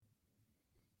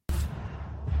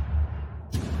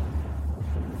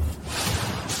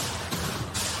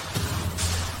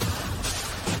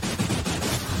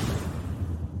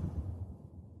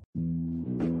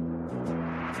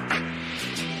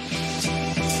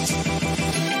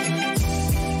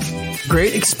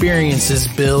Great experiences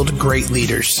build great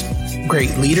leaders.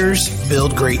 Great leaders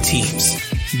build great teams.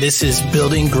 This is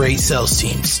Building Great Sales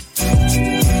Teams.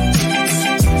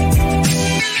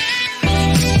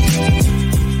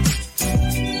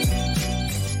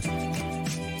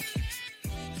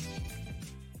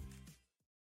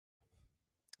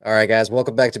 All right, guys,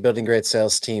 welcome back to Building Great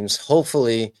Sales Teams.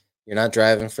 Hopefully you're not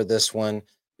driving for this one,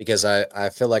 because I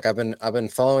feel like I've been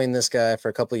following this guy for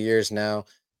a couple of years now.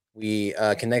 We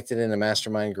connected in a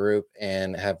mastermind group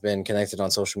and have been connected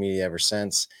on social media ever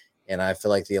since. And I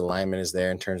feel like the alignment is there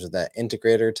in terms of that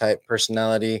integrator type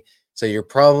personality. So you're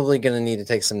probably going to need to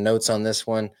take some notes on this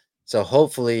one. So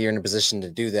hopefully you're in a position to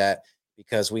do that,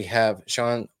 because we have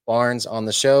Sean Barnes on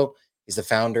the show. He's the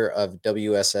founder of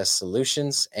WSS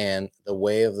Solutions and the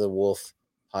Way of the Wolf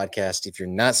podcast. If you're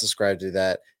not subscribed to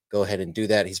that, go ahead and do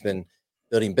that. He's been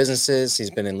building businesses. He's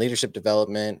been in leadership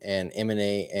development, and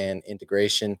M&A and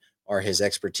integration are his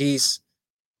expertise.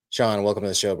 Sean, welcome to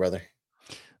the show, brother.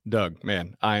 Doug,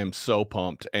 man, I am so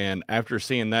pumped. And after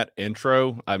seeing that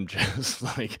intro, I'm just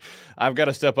like, I've got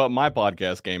to step up my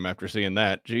podcast game after seeing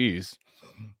that. Jeez.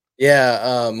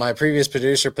 Yeah, my previous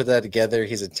producer put that together.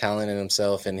 He's a talent in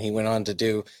himself, and he went on to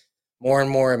do more and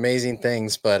more amazing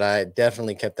things, but I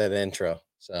definitely kept that intro.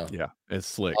 So yeah, it's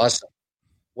slick. Awesome.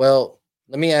 Well,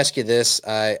 let me ask you this.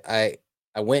 I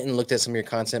went and looked at some of your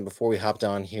content before we hopped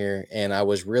on here, and I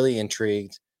was really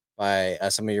intrigued by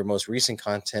some of your most recent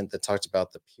content that talked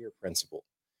about the peer principle.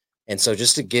 And so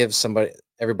just to give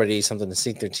everybody something to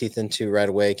sink their teeth into right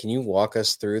away, can you walk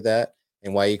us through that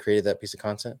and why you created that piece of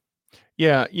content?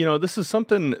 Yeah, this is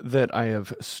something that I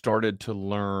have started to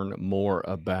learn more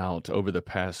about over the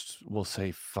past, we'll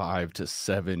say 5 to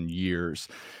 7 years.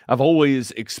 I've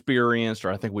always experienced,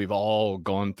 or I think we've all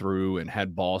gone through and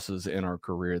had bosses in our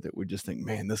career that we just think,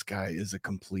 man, this guy is a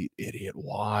complete idiot.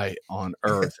 Why on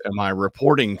earth am I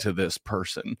reporting to this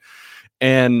person?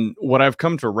 And what I've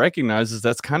come to recognize is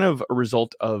that's kind of a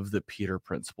result of the Peter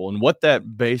principle. And what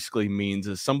that basically means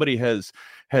is somebody has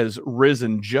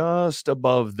risen just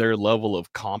above their level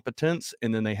of competence,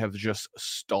 and then they have just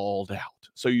stalled out.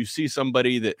 So you see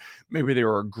somebody that maybe they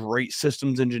were a great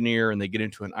systems engineer and they get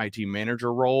into an IT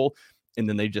manager role, and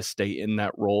then they just stay in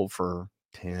that role for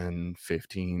 10,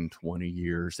 15, 20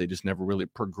 years. They just never really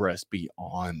progress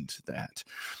beyond that.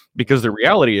 Because the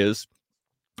reality is,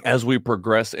 as we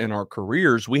progress in our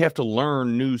careers, we have to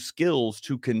learn new skills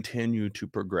to continue to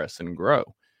progress and grow.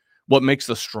 What makes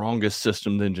the strongest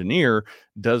systems engineer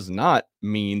does not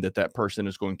mean that that person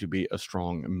is going to be a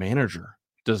strong manager.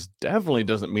 Definitely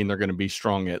doesn't mean they're going to be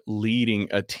strong at leading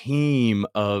a team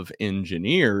of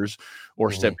engineers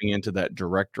or stepping into that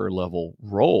director level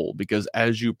role. Because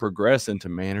as you progress into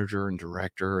manager and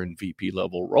director and VP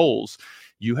level roles,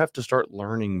 you have to start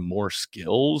learning more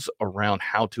skills around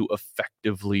how to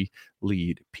effectively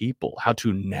lead people, how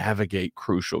to navigate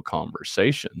crucial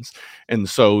conversations. And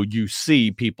so you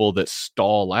see people that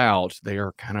stall out, they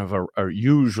are kind of are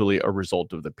usually a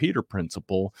result of the Peter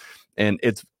principle. And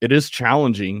it is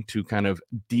challenging to kind of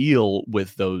deal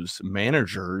with those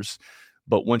managers.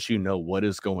 But once you know what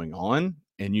is going on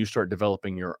and you start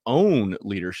developing your own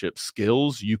leadership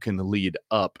skills, you can lead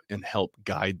up and help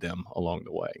guide them along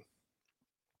the way.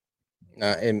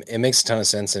 It makes a ton of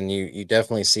sense, and you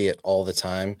definitely see it all the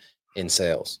time in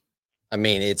sales. I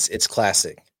mean, it's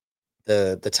classic.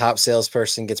 The top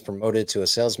salesperson gets promoted to a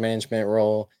sales management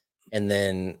role and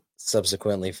then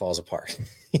subsequently falls apart.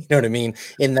 You know what I mean?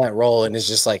 In that role, and it's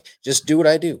just like, just do what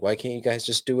I do. Why can't you guys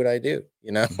just do what I do?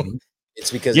 Mhm.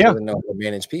 It's because he doesn't know how to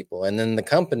manage people. And then the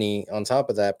company on top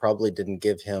of that probably didn't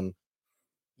give him,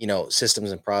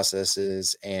 systems and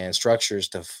processes and structures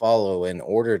to follow in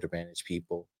order to manage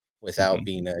people without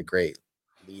being a great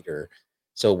leader.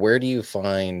 So where do you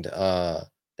find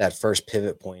that first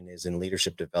pivot point is in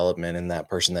leadership development, and that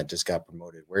person that just got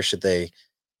promoted? Where should they,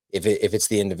 if it's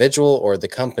the individual or the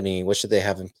company, what should they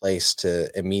have in place to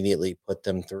immediately put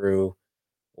them through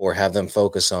or have them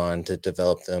focus on to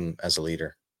develop them as a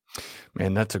leader?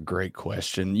 Man, that's a great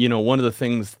question. One of the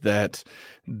things that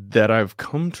I've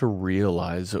come to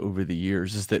realize over the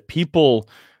years is that people,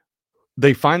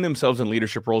 they find themselves in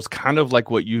leadership roles kind of like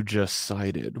what you just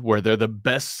cited, where they're the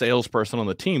best salesperson on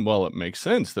the team. Well, it makes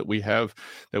sense that we have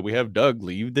Doug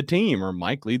lead the team, or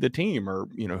Mike lead the team, or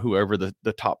whoever the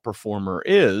top performer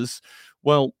is.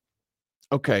 Well,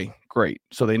 okay, great.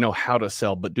 So they know how to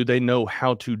sell, but do they know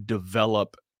how to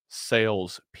develop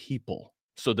sales people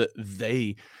so that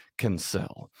they can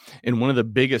sell? And one of the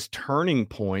biggest turning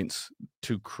points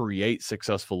to create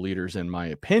successful leaders, in my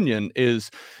opinion, is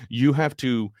you have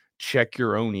to check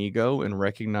your own ego and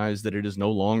recognize that it is no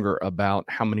longer about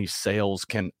how many sales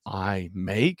can I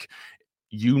make.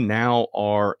 you now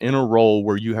are in a role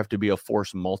where you have to be a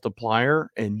force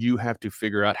multiplier, and you have to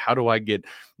figure out, how do I get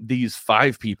these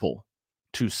 5 people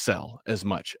to sell as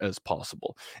much as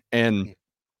possible? And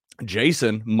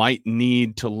Jason might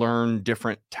need to learn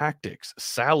different tactics.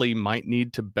 Sally might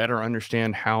need to better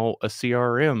understand how a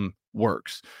CRM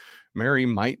works. Mary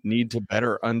might need to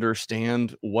better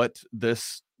understand what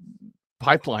this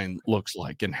pipeline looks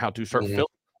like and how to start Mhm. filling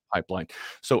the pipeline.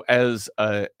 So as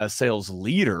a sales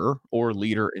leader or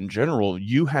leader in general,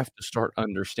 you have to start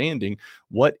understanding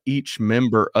what each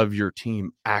member of your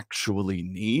team actually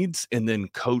needs, and then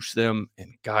coach them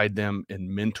and guide them and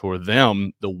mentor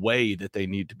them the way that they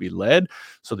need to be led,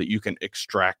 so that you can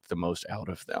extract the most out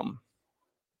of them.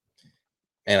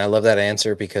 And I love that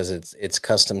answer because it's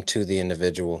custom to the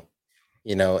individual,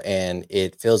 and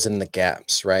it fills in the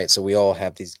gaps, right? So we all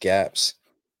have these gaps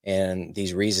and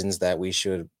these reasons that we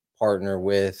should partner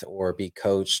with or be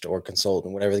coached or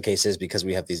consultant, whatever the case is, because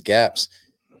we have these gaps.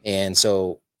 And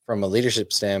so from a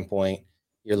leadership standpoint,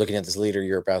 you're looking at this leader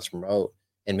you're about to promote,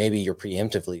 and maybe you're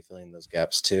preemptively filling those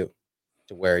gaps too,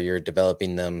 to where you're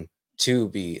developing them to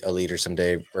be a leader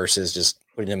someday versus just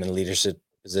putting them in a leadership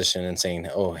position and saying,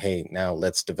 "Oh, hey, now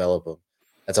let's develop them."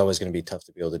 That's always going to be tough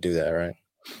to be able to do that, right?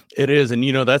 It is. And,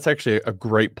 that's actually a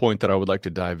great point that I would like to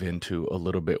dive into a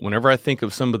little bit. Whenever I think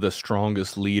of some of the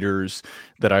strongest leaders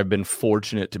that I've been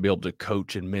fortunate to be able to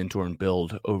coach and mentor and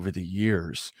build over the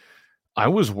years, I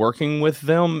was working with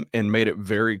them and made it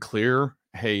very clear,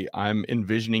 hey, I'm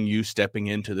envisioning you stepping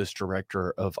into this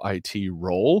director of IT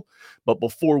role. But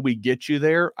before we get you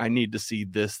there, I need to see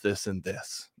this, this, and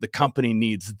this. The company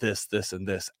needs this, this, and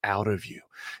this out of you.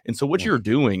 And so what Mm. you're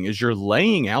doing is you're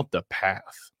laying out the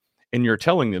path, and you're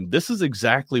telling them, this is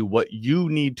exactly what you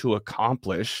need to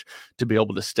accomplish to be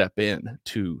able to step in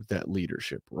to that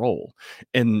leadership role.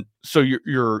 And so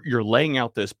you're laying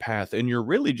out this path, and you're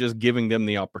really just giving them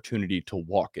the opportunity to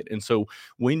walk it. And so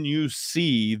when you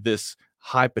see this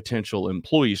high potential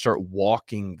employee start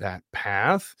walking that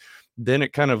path, then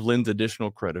it kind of lends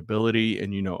additional credibility,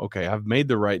 and okay, I've made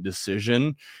the right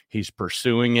decision. He's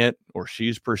pursuing it, or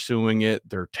she's pursuing it.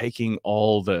 They're taking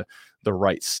all the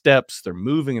right steps, they're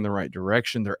moving in the right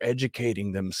direction, they're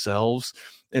educating themselves.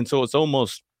 And so it's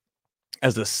almost,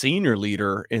 as a senior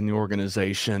leader in the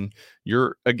organization,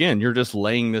 you're just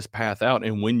laying this path out.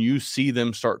 And when you see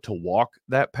them start to walk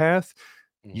that path,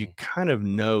 you Mhm. kind of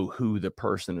know who the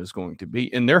person is going to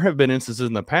be. And there have been instances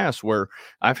in the past where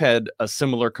I've had a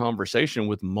similar conversation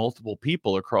with multiple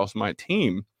people across my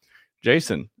team.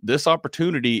 Jason, this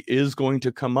opportunity is going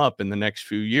to come up in the next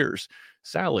few years.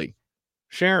 Sally,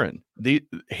 Sharon,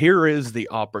 here is the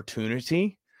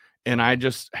opportunity. And I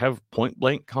just have point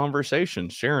blank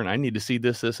conversations. Sharon, I need to see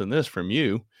this, this, and this from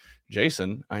you.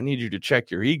 Jason, I need you to check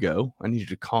your ego. I need you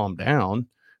to calm down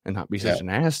and not be Yeah. such an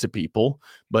ass to people.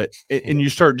 And you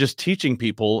start just teaching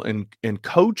people and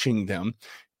coaching them.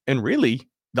 And really,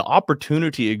 the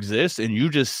opportunity exists, and you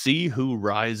just see who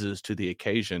rises to the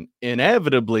occasion.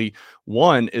 Inevitably,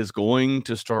 one is going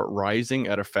to start rising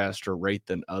at a faster rate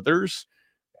than others,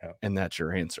 Yeah. and that's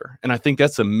your answer. And I think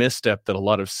that's a misstep that a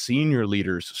lot of senior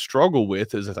leaders struggle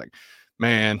with, is it's like,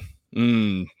 man,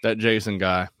 that Jason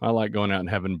guy, I like going out and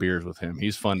having beers with him.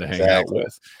 He's fun to hang out Exactly.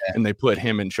 with. And they put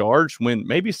him in charge when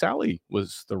maybe Sally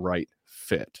was the right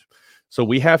fit. So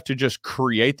we have to just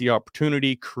create the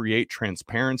opportunity, create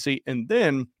transparency. And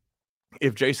then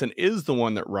if Jason is the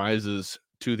one that rises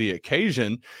to the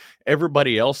occasion,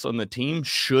 everybody else on the team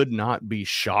should not be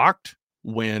shocked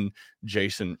when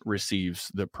Jason receives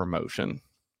the promotion.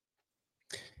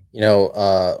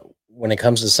 When it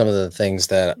comes to some of the things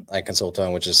that I consult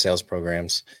on, which is sales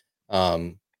programs,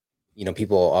 um,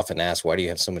 people often ask, why do you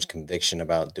have so much conviction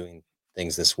about doing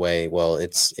things this way? Well,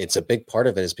 it's a big part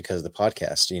of it is because of the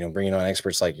podcast, bringing on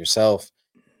experts like yourself.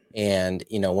 And,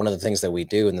 one of the things that we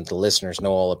do and that the listeners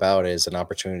know all about is an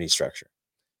opportunity structure.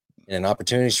 And an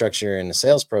opportunity structure in a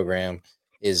sales program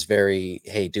is very,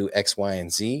 hey, do X, Y,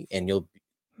 and Z, and you'll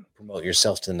promote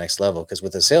yourself to the next level. Because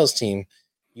with a sales team,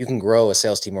 you can grow a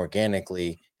sales team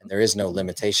organically, and there is no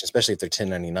limitation, especially if they're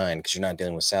 1099, because you're not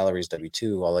dealing with salaries,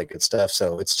 W-2, all that good stuff.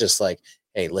 So it's just like,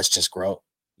 hey, let's just grow,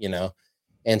 you know?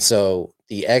 And so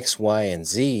the X, Y, and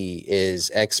Z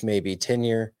is X may be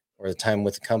tenure or the time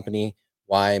with the company,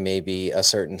 Y may be a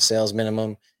certain sales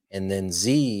minimum, and then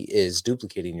Z is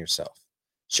duplicating yourself,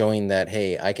 showing that,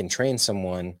 hey, I can train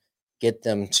someone, get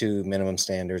them to minimum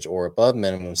standards or above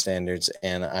minimum standards.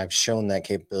 And I've shown that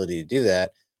capability to do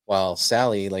that. While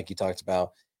Sally, like you talked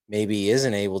about, maybe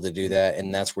isn't able to do that.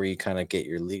 And that's where you kind of get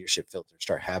your leadership filter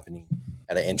start happening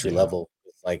at an entry Yeah. level,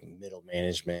 with like middle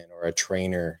management or a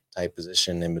trainer type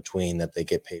position in between that they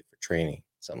get paid for training,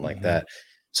 something like Mhm. that.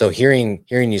 So hearing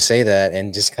you say that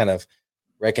and just kind of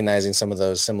recognizing some of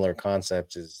those similar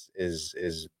concepts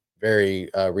is very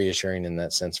reassuring in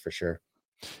that sense for sure.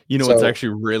 You know, it's So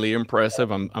actually really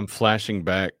impressive. I'm flashing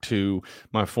back to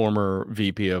my former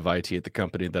VP of IT at the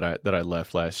company that I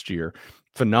left last year.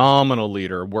 Phenomenal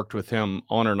leader. Worked with him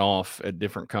on and off at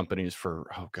different companies for,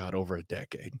 oh God, over a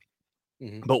decade.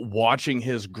 mhm, But watching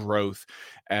his growth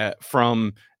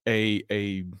from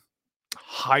a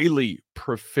highly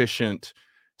proficient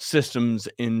systems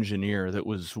engineer that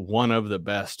was one of the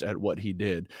best at what he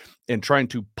did, and trying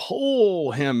to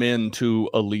pull him into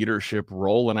a leadership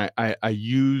role. And I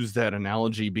use that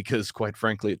analogy because, quite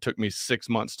frankly, it took me 6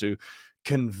 months to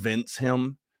convince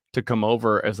him to come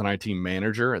over as an IT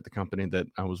manager at the company that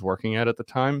I was working at the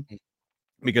time, mm,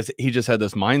 because he just had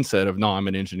this mindset of, no, I'm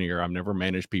an engineer. I've never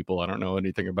managed people. I don't know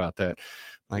anything about that.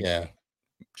 Like, yeah.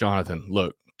 Jonathan,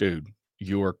 look, dude,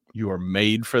 you are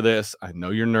made for this. I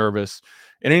know you're nervous.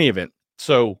 In any event,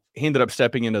 so he ended up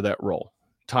stepping into that role.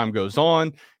 Time goes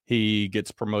on. He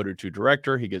gets promoted to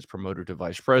director. He gets promoted to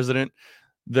vice president.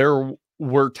 There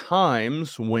were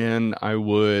times when I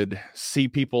would see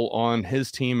people on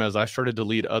his team as I started to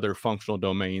lead other functional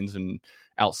domains and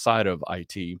outside of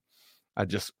IT. I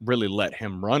just really let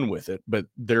him run with it. But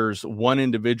there's one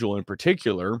individual in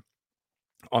particular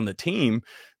on the team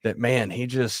that, man, he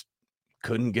just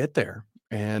couldn't get there.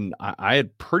 And I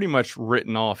had pretty much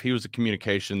written off, he was a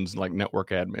communications, like network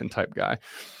admin type guy.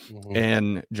 Mhm.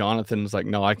 And Jonathan's like,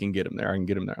 no, I can get him there. I can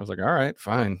get him there. I was like, all right,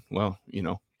 fine. Well,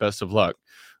 best of luck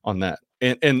on that.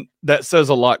 And that says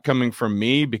a lot coming from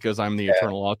me, because I'm the Yeah.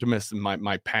 eternal optimist, and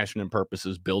my passion and purpose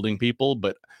is building people.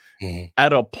 But Mhm.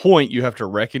 at a point, you have to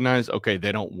recognize, okay,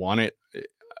 they don't want it.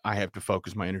 I have to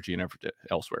focus my energy and effort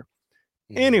elsewhere.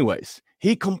 Mhm. Anyways,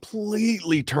 he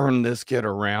completely turned this kid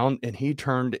around, and he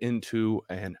turned into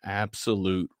an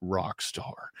absolute rock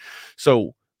star.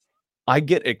 So I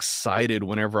get excited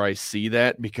whenever I see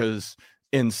that, because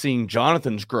in seeing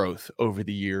Jonathan's growth over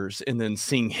the years, and then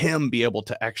seeing him be able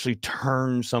to actually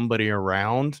turn somebody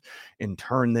around and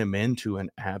turn them into an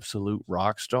absolute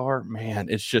rock star, man,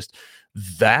 it's just,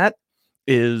 that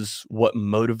is what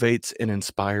motivates and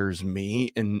inspires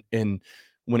me. And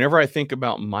whenever I think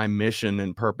about my mission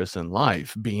and purpose in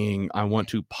life being, I want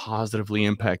to positively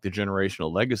impact the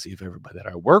generational legacy of everybody that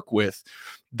I work with,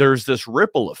 there's this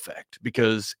ripple effect.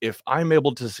 Because if I'm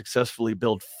able to successfully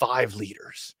build 5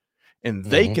 leaders, and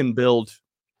they Mhm. can build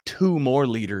 2 more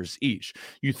leaders each,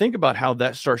 you think about how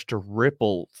that starts to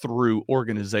ripple through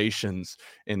organizations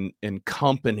and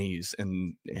companies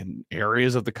and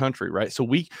areas of the country, right? So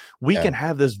we Yeah. can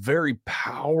have this very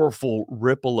powerful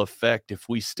ripple effect if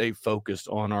we stay focused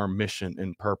on our mission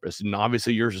and purpose. And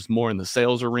obviously yours is more in the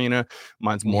sales arena,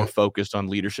 mine's more Mhm. focused on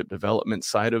leadership development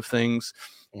side of things.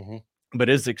 Mhm. But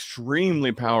it's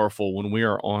extremely powerful when we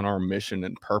are on our mission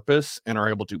and purpose and are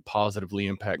able to positively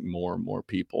impact more and more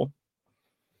people.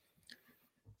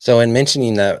 So in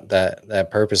mentioning that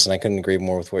purpose, and I couldn't agree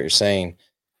more with what you're saying.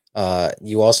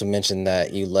 You also mentioned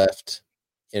that you left,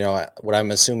 what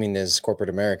I'm assuming is corporate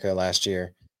America last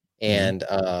year, Mhm. and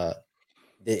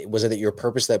was it that your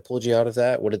purpose that pulled you out of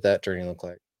that? What did that journey look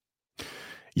like?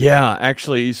 Yeah,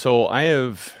 actually, so I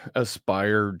have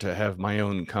aspired to have my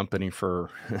own company for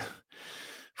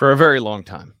for a very long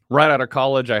time. Right out of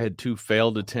college, I had 2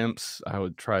 failed attempts. I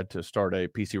would try to start a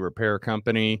PC repair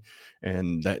company,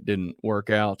 and that didn't work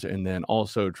out. And then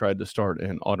also tried to start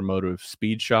an automotive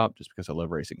speed shop, just because I love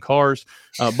racing cars.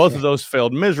 Both of those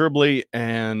failed miserably,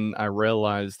 and I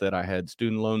realized that I had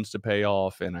student loans to pay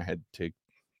off, and I had to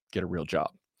get a real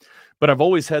job. But I've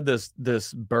always had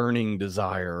this burning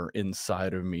desire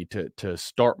inside of me to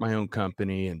start my own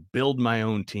company and build my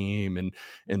own team,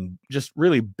 and just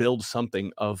really build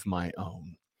something of my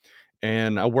own.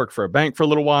 And I worked for a bank for a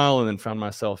little while, and then found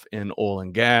myself in oil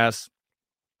and gas,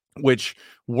 which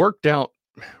worked out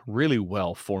really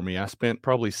well for me. I spent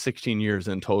probably 16 years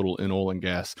in total in oil and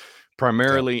gas, Okay.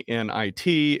 primarily in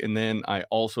IT. And then I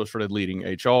also started leading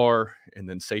HR, and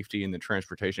then safety, and then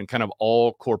transportation, kind of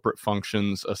all corporate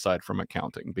functions aside from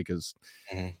accounting, because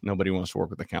Mhm. nobody wants to work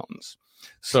with accountants.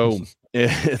 So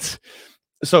it's,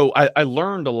 so I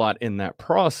learned a lot in that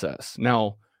process.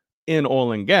 Now, in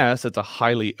oil and gas, it's a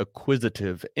highly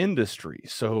acquisitive industry.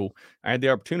 So I had the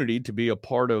opportunity to be a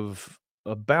part of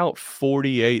about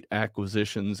 48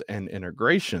 acquisitions and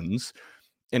integrations,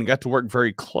 and got to work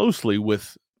very closely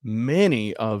with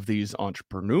many of these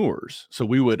entrepreneurs. So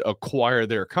we would acquire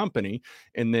their company,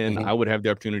 and then Mhm. I would have the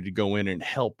opportunity to go in and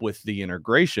help with the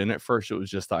integration. At first, it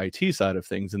was just the IT side of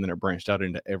things, and then it branched out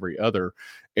into every other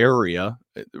area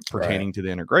Right. pertaining to the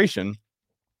integration.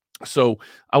 So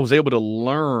I was able to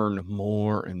learn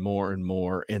more and more and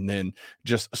more, and then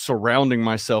just surrounding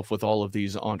myself with all of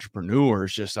these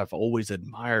entrepreneurs, just I've always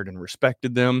admired and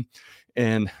respected them.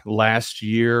 And last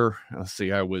year,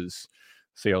 I was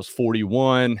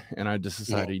 41, and I just Mhm.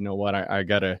 decided, you know what, I've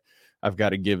got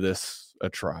to give this a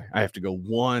try. I have to go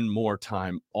one more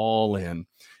time all in.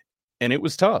 And it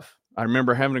was tough. I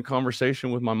remember having a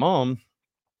conversation with my mom,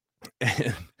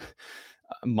 and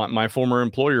my former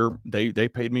employer, they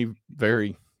paid me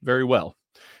very, very well,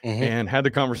 Mhm. and had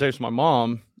the conversation with my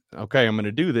mom. Okay, I'm going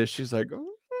to do this. She's like,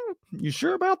 "Oh, you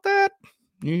sure about that?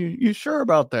 You sure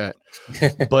about that?"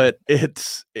 But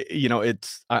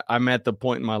I'm at the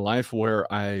point in my life where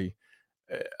I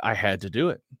had to do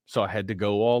it. So I had to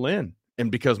go all in.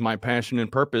 And because my passion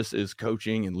and purpose is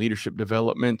coaching and leadership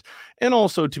development, and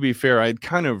also, to be fair, I'd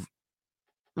kind of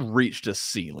reached a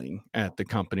ceiling at the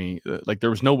company. Like, there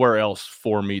was nowhere else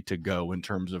for me to go in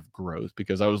terms of growth,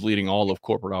 because I was leading all of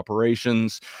corporate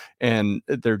operations, and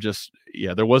there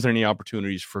wasn't any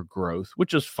opportunities for growth,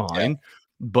 which is Yeah. fine.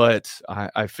 But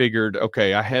I figured,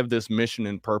 okay, I have this mission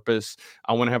and purpose.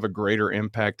 I want to have a greater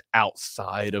impact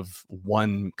outside of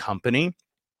one company.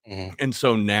 Mhm. And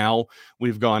so now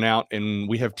we've gone out and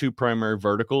we have two primary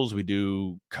verticals. We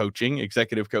do coaching,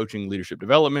 executive coaching, leadership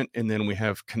development, and then we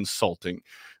have consulting.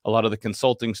 A lot of the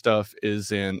consulting stuff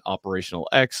is in operational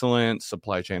excellence,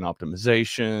 supply chain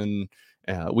optimization.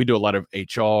 We do a lot of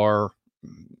HRIS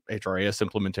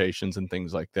implementations and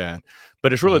things like that.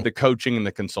 But it's really Mhm. the coaching and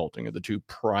the consulting are the two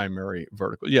primary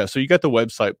verticals. Yeah. So you got the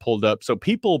website pulled up. So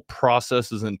people,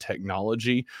 processes, and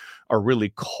technology are really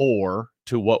core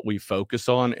to what we focus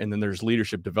on. And then there's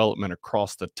leadership development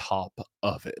across the top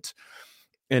of it.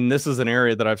 And this is an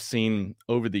area that I've seen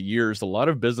over the years. A lot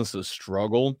of businesses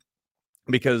struggle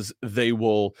because they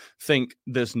will think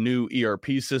this new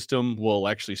ERP system will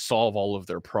actually solve all of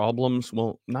their problems.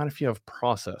 Well, not if you have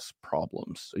process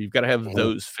problems. So you've got to have Mhm.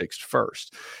 those fixed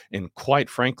first. And quite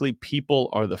frankly, people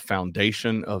are the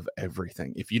foundation of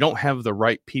everything. If you don't have the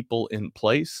right people in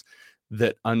place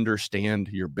that understand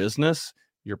your business,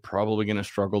 you're probably going to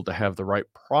struggle to have the right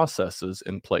processes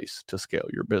in place to scale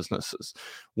your businesses.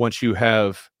 Once you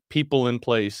have people in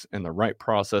place and the right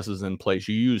processes in place,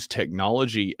 you use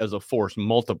technology as a force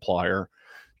multiplier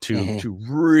to Mhm. to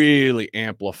really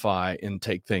amplify and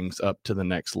take things up to the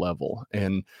next level.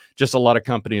 And just a lot of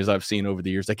companies I've seen over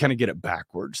the years, they kind of get it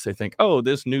backwards. They think, oh,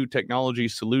 this new technology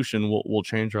solution will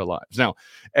change our lives. Now,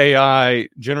 AI,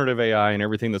 generative AI, and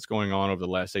everything that's going on over the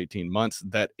last 18 months,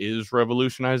 that is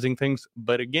revolutionizing things.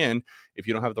 But again, if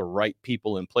you don't have the right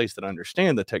people in place that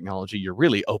understand the technology, you're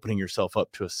really opening yourself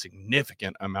up to a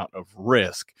significant amount of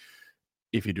risk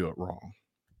if you do it wrong.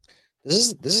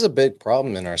 This is a big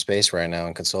problem in our space right now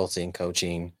in consulting,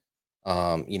 coaching.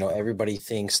 Everybody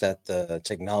thinks that the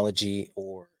technology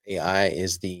or AI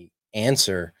is the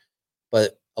answer,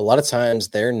 but a lot of times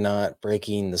they're not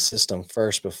breaking the system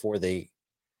first before they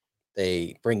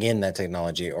bring in that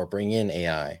technology or bring in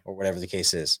AI or whatever the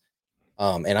case is.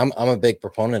 And I'm a big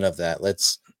proponent of that.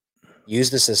 Let's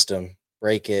use the system,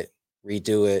 break it,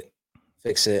 redo it,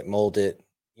 fix it, mold it,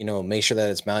 make sure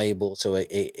that it's malleable so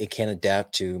it can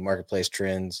adapt to marketplace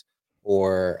trends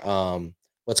or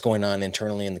what's going on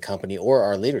internally in the company or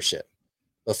our leadership.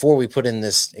 Before we put in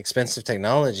this expensive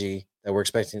technology that we're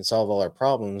expecting to solve all our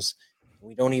problems,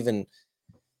 we don't even.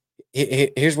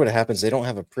 Here's what happens: they don't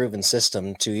have a proven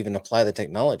system to even apply the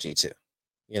technology to,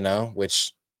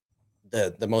 which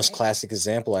the most classic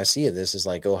example I see of this is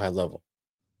like Go High Level.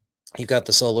 You got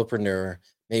the solopreneur.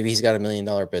 Maybe he's got $1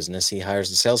 million business. He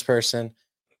hires a salesperson,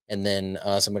 and then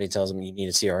somebody tells him you need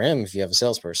a CRM if you have a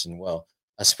salesperson. Well,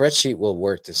 a spreadsheet will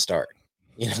work to start.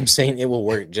 You know what I'm saying? It will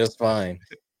work just fine.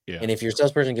 Yeah. And if your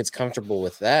salesperson gets comfortable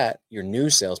with that, your new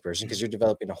salesperson, because you're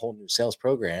developing a whole new sales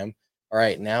program, all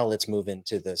right, now let's move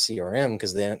into the CRM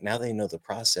because then now they know the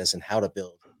process and how to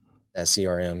build that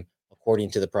CRM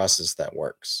according to the process that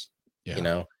works. You Yeah.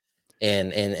 know,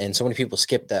 and so many people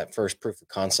skip that first proof of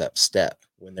concept step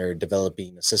when they're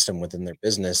developing a system within their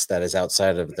business that is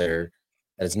outside of that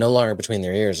is no longer between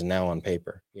their ears and now on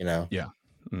paper. Yeah.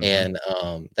 Hmm. And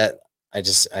that I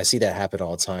see that happen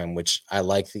all the time, which I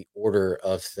like the order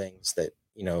of things that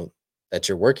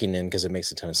you're working in because it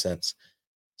makes a ton of sense.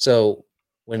 So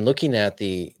when looking at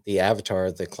the avatar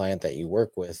of the client that you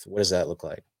work with, what does that look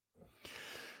like?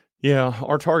 Yeah,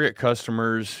 our target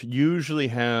customers usually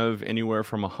have anywhere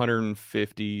from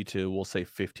 150 to, we'll say,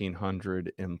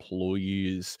 1,500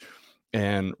 employees,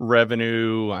 and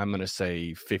revenue, I'm going to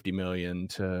say 50 million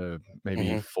to maybe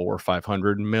Hmm. 400 or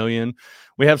 500 million.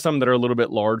 We have some that are a little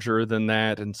bit larger than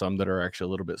that, and some that are actually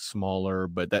a little bit smaller,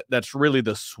 but that's really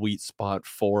the sweet spot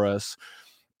for us.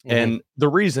 Hmm. And the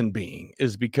reason being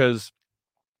is because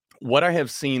what I have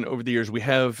seen over the years, we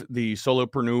have the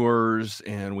solopreneurs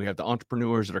and we have the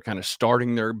entrepreneurs that are kind of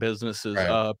starting their businesses Right.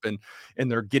 up,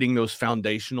 and they're getting those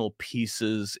foundational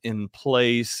pieces in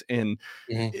place. And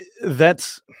Hmm.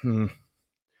 that's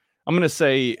I'm going to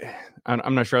say,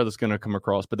 I'm not sure how this is going to come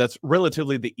across, but that's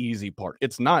relatively the easy part.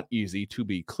 It's not easy, to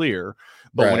be clear,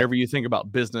 but Right. whenever you think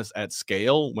about business at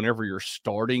scale, whenever you're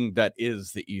starting, that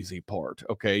is the easy part.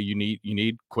 Okay, you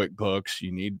need QuickBooks,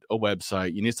 you need a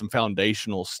website, you need some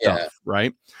foundational Yeah. stuff,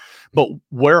 right? But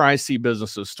where I see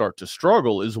businesses start to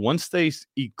struggle is once they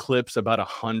eclipse about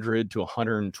 100 to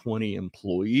 120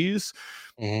 employees.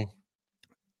 Hmm.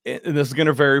 And this is going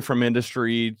to vary from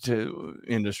industry to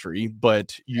industry,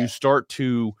 but you start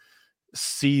to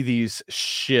see these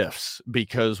shifts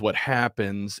because what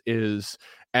happens is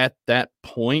at that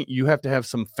point you have to have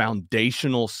some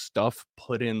foundational stuff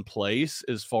put in place,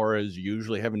 as far as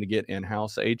usually having to get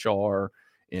in-house HR,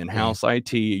 Hmm. in-house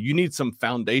IT. You need some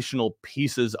foundational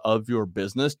pieces of your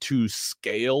business to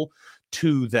scale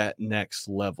to that next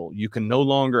level. You can no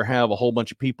longer have a whole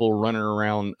bunch of people running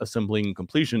around assembling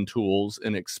completion tools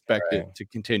and expect it Right. to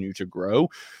continue to grow,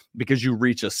 because you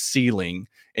reach a ceiling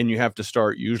and you have to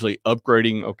start usually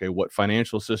upgrading. Okay, what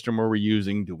financial system are we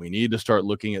using? Do we need to start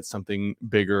looking at something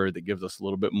bigger that gives us a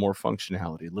little bit more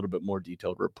functionality, a little bit more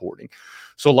detailed reporting?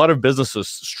 So a lot of businesses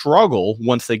struggle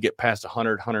once they get past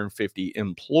 100, 150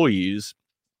 employees.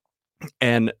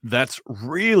 And that's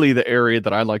really the area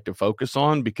that I like to focus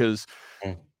on, because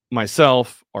Mm.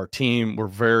 myself, our team, we're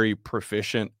very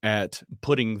proficient at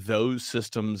putting those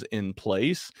systems in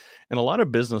place. And a lot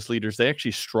of business leaders, they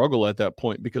actually struggle at that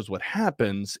point, because what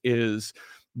happens is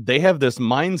they have this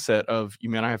mindset of, you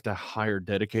mean I have to hire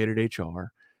dedicated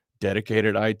HR,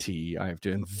 dedicated IT, I have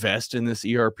to invest in this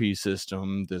ERP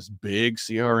system, this big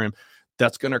CRM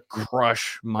that's going to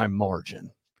crush my margin.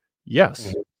 Yes,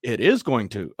 Mhm. it is going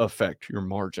to affect your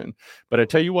margin. But I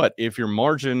tell you what, if your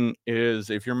margin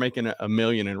is, if you're making a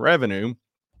million in revenue,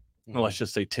 well, let's Mhm.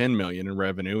 just say 10 million in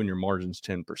revenue and your margin's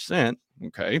 10%,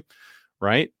 okay,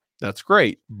 right? That's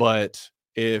great. But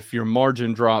if your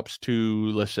margin drops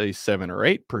to, let's say, 7 or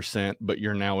 8%, but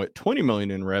you're now at 20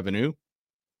 million in revenue,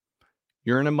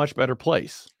 you're in a much better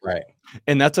place. Right.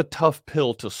 And that's a tough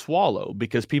pill to swallow,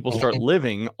 because people start Mhm.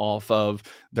 living off of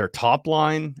their top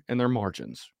line and their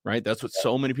margins, right? That's what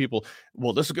so many people,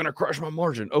 well, this is going to crush my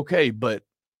margin. Okay, but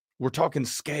we're talking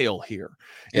scale here.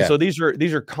 And Yeah. so these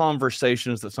are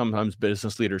conversations that sometimes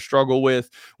business leaders struggle with.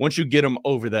 Once you get them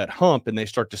over that hump and they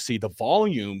start to see the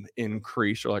volume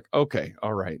increase, you're like, okay,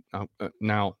 all right,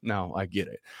 now I get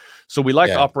it. So we like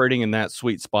Yeah. operating in that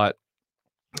sweet spot.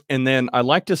 And then I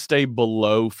like to stay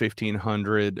below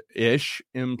 1,500-ish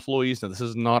employees. Now, this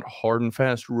is not hard and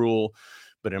fast rule,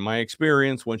 but in my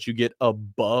experience, once you get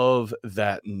above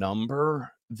that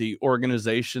number, the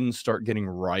organizations start getting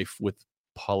rife with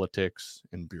politics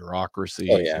and Oh bureaucracy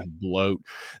yeah. and bloat,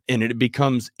 and it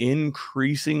becomes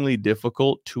increasingly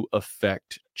difficult to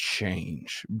affect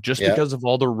change, just Yeah. because of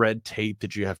all the red tape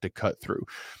that you have to cut through.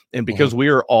 And Mhm. because we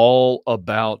are all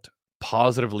about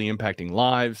positively impacting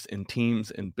lives and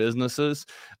teams and businesses,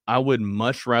 I would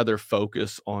much rather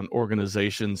focus on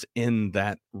organizations in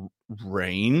that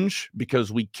range,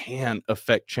 because we can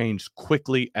affect change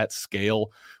quickly at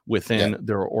scale Yeah. within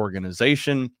their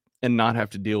organization, and not have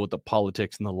to deal with the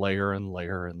politics and the layer and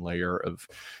layer and layer of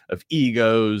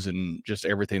egos and just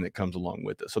everything that comes along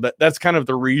with it. So that's kind of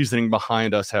the reasoning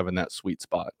behind us having that sweet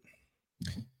spot.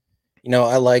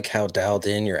 I like how dialed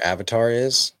in your avatar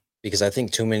is, because I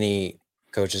think too many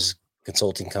coaches,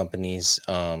 consulting companies,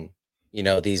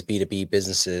 these B2B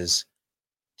businesses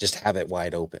just have it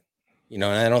wide open. And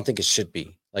I don't think it should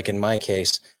be. Like in my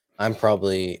case, I'm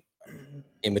probably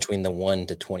in between the 1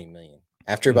 to 20 million.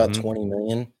 After about Hmm. 20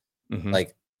 million, Hmm.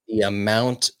 like the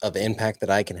amount of impact that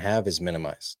I can have is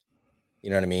minimized. You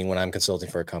know what I mean? When I'm consulting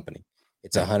for a company,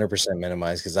 it's Yeah. 100%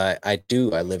 minimized, because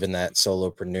I live in that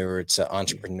solopreneur to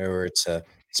entrepreneur to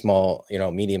small,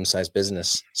 medium-sized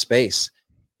business space.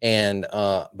 And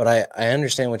but I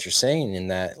understand what you're saying in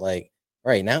that, like,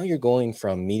 right now you're going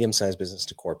from medium-sized business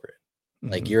to corporate.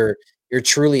 Like Hmm. you're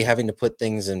truly having to put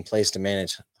things in place to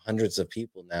manage hundreds of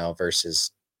people now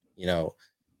versus, you know,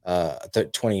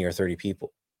 20 or 30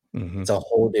 people. Hmm. It's a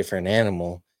whole different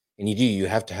animal, and you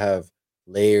have to have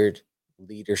layered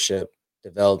leadership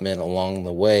development along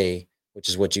the way, which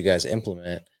is what you guys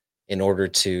implement in order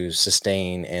to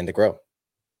sustain and to grow.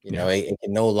 Yeah. It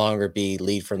can no longer be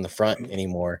lead from the front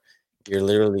anymore. You're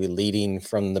literally leading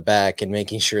from the back and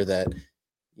making sure that,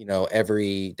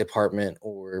 every department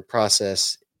or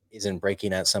process isn't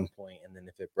breaking at some point. And then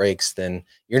if it breaks, then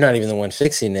you're not even the one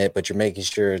fixing it, but you're making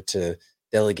sure to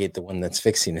delegate the one that's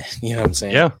fixing it. You know what I'm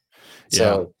saying? Yeah.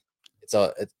 Yeah.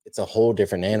 So it's a whole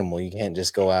different animal. You can't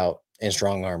just go out and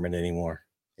strong arm it anymore.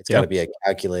 It's got Yeah. to be a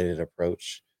calculated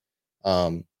approach.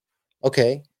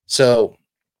 Okay, so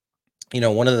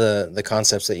one of the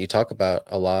concepts that you talk about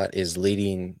a lot is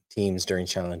leading teams during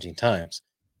challenging times,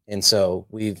 and so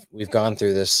we've gone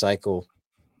through this cycle,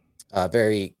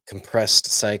 very compressed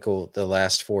cycle, the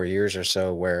last 4 years or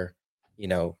so, where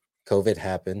COVID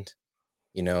happened.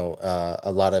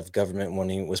 A lot of government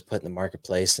money was put in the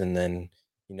marketplace, and then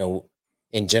you know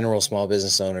in general, small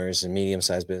business owners and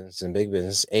medium-sized business and big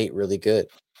business ate really good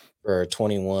for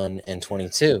 21 and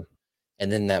 22,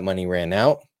 and then that money ran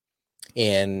out.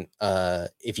 And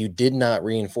if you did not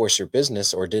reinforce your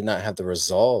business or did not have the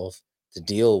resolve to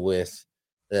deal with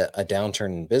a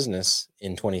downturn in business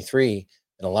in 23,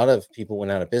 and a lot of people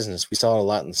went out of business. We saw it a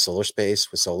lot in the solar space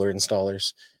with solar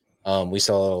installers. We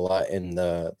saw it a lot in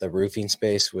the roofing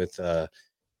space with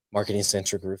marketing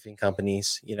centric roofing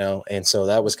companies, and so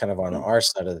that was kind of on our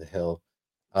side of the hill.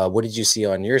 What did you see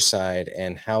on your side,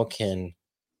 and how can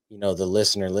the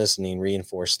listener listening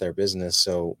reinforce their business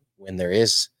so when there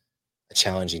is a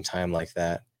challenging time like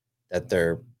that, that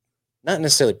they're not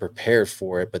necessarily prepared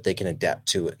for it, but they can adapt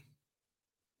to it?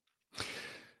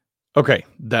 Okay,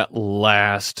 that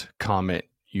last comment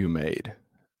you made,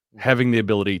 having the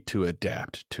ability to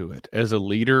adapt to it as a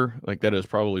leader, like that is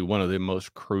probably one of the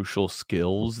most crucial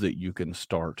skills that you can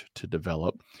start to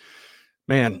develop.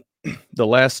 Man, the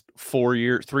last 4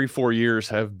 years, 3-4 years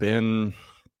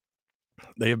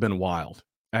they have been wild,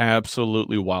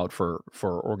 absolutely wild for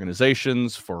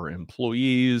organizations, for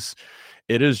employees.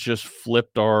 It has just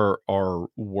flipped our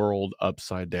world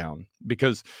upside down,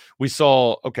 because we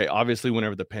saw, okay, obviously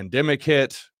whenever the pandemic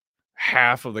hit,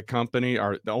 half of the company,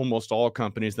 or almost all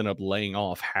companies, ended up laying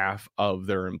off half of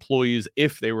their employees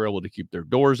if they were able to keep their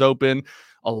doors open.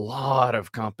 A lot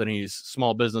of companies,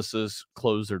 small businesses,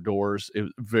 closed their doors. It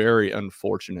was very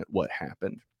unfortunate what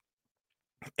happened.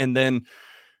 And then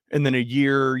a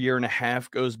year and a half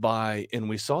goes by, and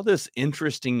we saw this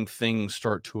interesting thing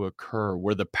start to occur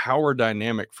where the power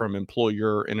dynamic from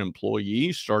employer and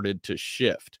employee started to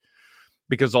shift,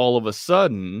 because all of a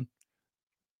sudden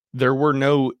there were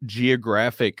no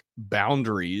geographic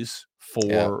boundaries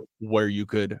Yeah. for where you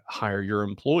could hire your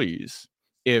employees.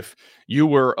 If you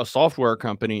were a software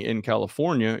company in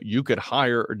California, you could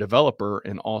hire a developer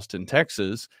in Austin,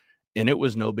 Texas, and it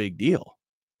was no big deal.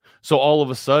 So all of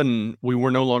a sudden, we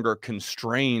were no longer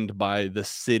constrained by the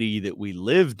city that we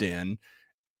lived in.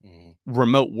 Mhm.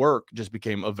 Remote work just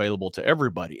became available to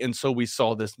everybody. And so we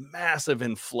saw this massive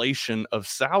inflation of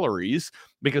salaries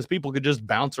because people could just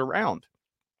bounce around.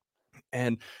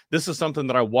 And this is something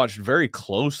that I watched very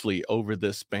closely over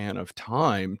this span of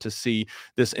time, to see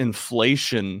this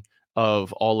inflation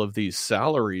of all of these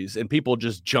salaries and people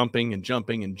just jumping and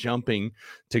jumping and jumping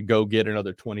to go get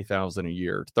another 20,000 a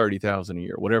year, 30,000 a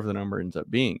year, whatever the number ends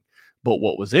up being. But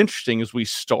what was interesting is we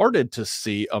started to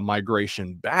see a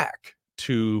migration back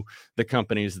to the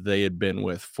companies they had been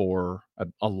with for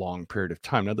a long period of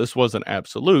time. Now, this wasn't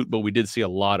absolute, but we did see a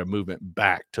lot of movement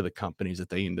back to the companies that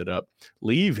they ended up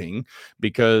leaving,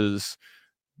 because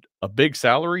a big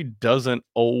salary doesn't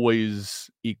always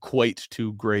equate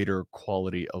to greater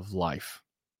quality of life.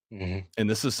 Mhm. And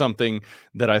this is something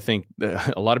that I think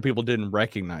that a lot of people didn't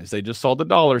recognize. They just saw the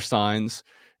dollar signs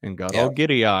and got Yeah. all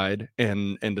giddy-eyed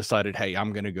and decided, hey,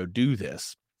 I'm going to go do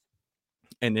this,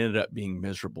 and ended up being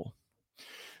miserable.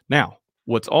 Now,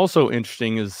 what's also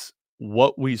interesting is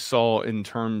what we saw in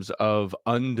terms of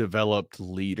undeveloped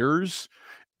leaders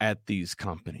at these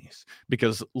companies,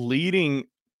 because leading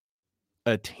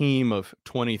a team of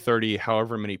 20, 30,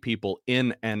 however many people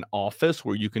in an office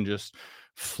where you can just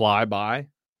fly by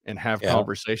and have Yeah.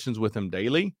 conversations with them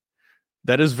daily,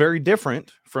 that is very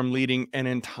different from leading an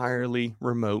entirely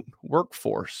remote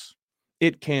workforce.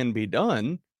 It can be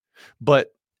done,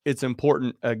 but it's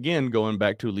important, again, going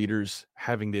back to leaders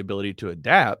having the ability to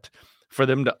adapt, for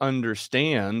them to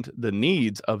understand the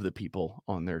needs of the people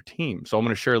on their team. So I'm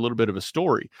going to share a little bit of a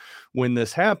story. When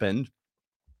this happened,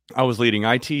 I was leading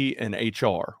IT and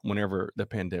HR whenever the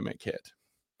pandemic hit.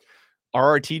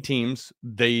 Our IT teams,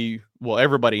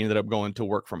 everybody ended up going to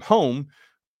work from home.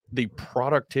 The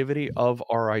productivity of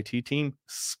our IT team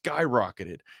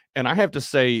skyrocketed. And I have to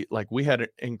say, like, we had an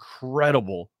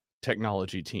incredible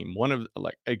technology team. One of,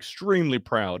 like, extremely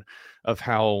proud of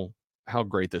how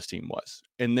great this team was.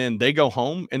 And then they go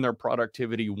home and their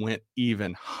productivity went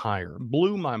even higher.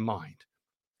 Blew my mind.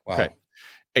 Okay. Wow.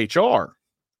 HR,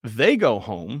 they go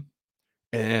home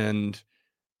and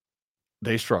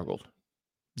they struggled.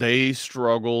 They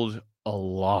struggled a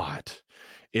lot.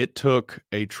 It took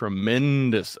a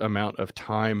tremendous amount of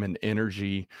time and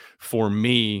energy for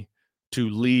me to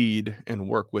lead and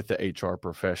work with the HR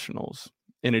professionals.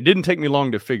 And it didn't take me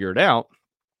long to figure it out.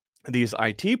 These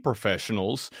IT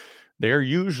professionals, they're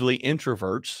usually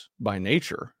introverts by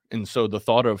nature. And so the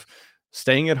thought of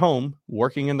staying at home,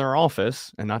 working in their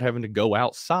office, and not having to go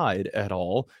outside at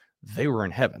all, they were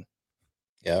in heaven.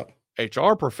 Yeah.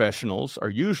 HR professionals are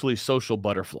usually social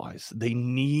butterflies. They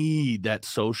need that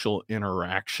social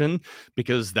interaction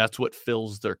because that's what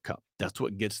fills their cup. That's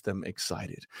what gets them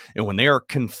excited. And when they are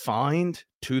confined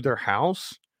to their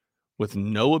house with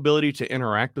no ability to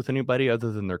interact with anybody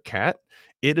other than their cat,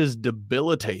 it is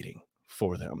debilitating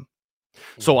for them.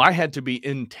 So I had to be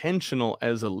intentional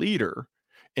as a leader,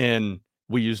 and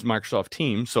we used Microsoft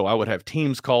Teams. So I would have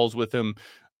Teams calls with them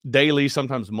daily,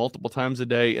 sometimes multiple times a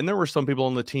day. And there were some people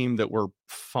on the team that were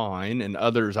fine, and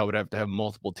others I would have to have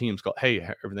multiple teams call. Hey,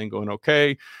 everything going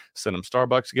okay? Send them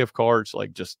Starbucks gift cards,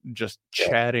 like just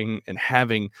chatting and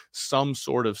having some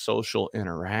sort of social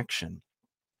interaction.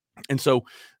 And so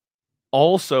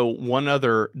also one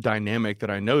other dynamic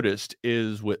that I noticed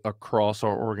is with across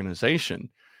our organization,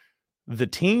 the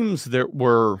teams that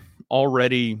were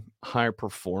already high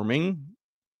performing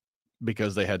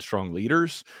because they had strong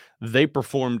leaders, they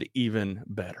performed even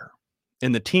better.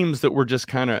 And the teams that were just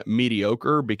kind of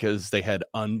mediocre because they had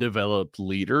undeveloped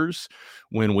leaders,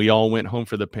 when we all went home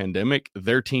for the pandemic,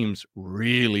 their teams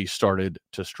really started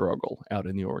to struggle out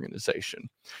in the organization.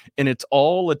 And it's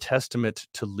all a testament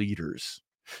to leaders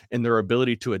and their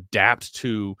ability to adapt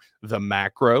to the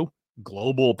macro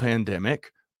global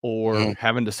pandemic, or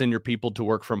having to send your people to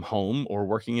work from home or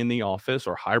working in the office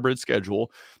or hybrid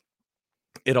schedule.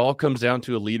 It all comes down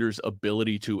to a leader's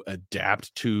ability to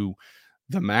adapt to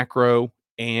the macro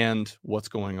and what's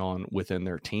going on within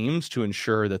their teams to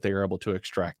ensure that they are able to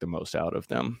extract the most out of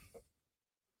them.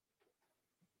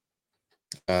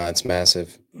 It's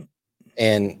massive.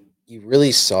 And you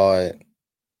really saw it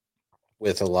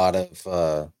with a lot of,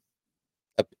 at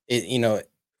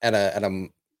a,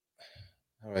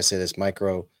 how do I say this,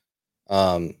 micro,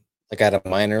 like at a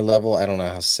minor level, I don't know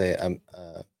how to say it,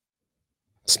 a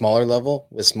smaller level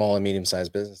with small and medium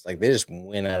sized business, like they just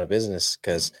went out of business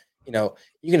because,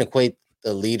 you can equate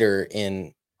the leader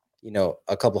in,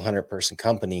 a couple hundred-person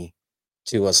company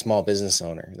to a small business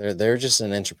owner. They're just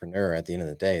an entrepreneur at the end of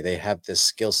the day. They have this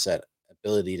skill set,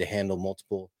 ability to handle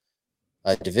multiple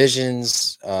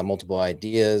divisions, multiple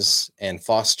ideas, and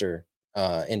foster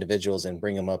individuals and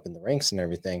bring them up in the ranks and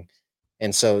everything.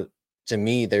 And so, to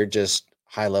me, they're just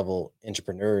high level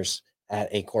entrepreneurs at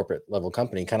a corporate level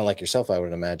company, kind of like yourself, I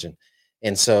would imagine.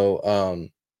 And so,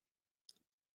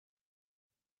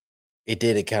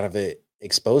 it kind of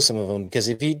exposed some of them, because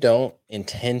if you don't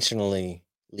intentionally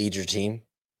lead your team,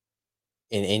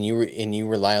 and you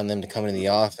rely on them to come into the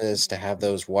office to have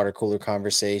those water cooler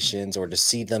conversations, or to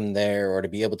see them there, or to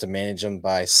be able to manage them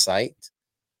by sight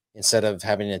instead of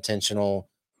having intentional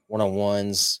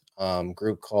one-on-ones,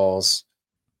 group calls,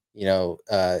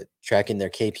 tracking their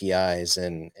KPIs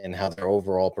and how their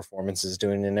overall performance is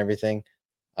doing and everything,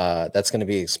 that's going to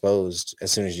be exposed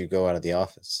as soon as you go out of the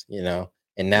office.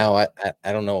 And now I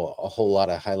don't know a whole lot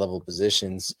of high level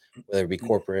positions, whether it be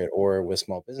corporate or with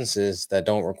small businesses, that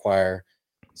don't require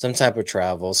some type of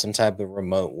travel, some type of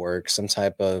remote work, some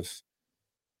type of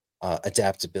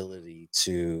adaptability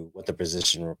to what the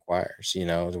position requires,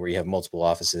 where you have multiple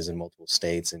offices in multiple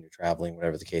states and you're traveling,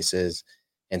 whatever the case is.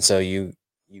 And so you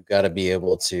got to be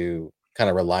able to kind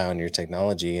of rely on your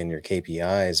technology and your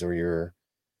KPIs or your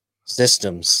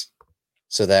systems,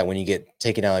 so that when you get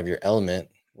taken out of your element,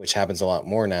 which happens a lot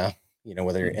more now,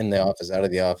 whether you're in the office, out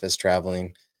of the office,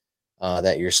 traveling,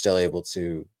 that you're still able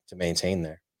to maintain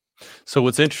there. So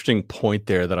what's interesting point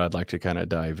there that I'd like to kind of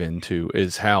dive into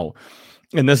is how,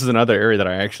 and this is another area that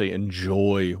I actually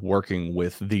enjoy working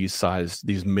with these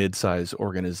mid-size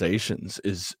organizations,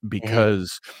 is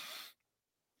because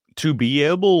to be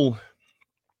able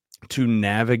to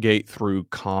navigate through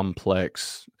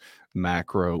complex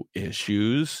macro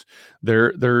issues,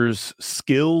 there's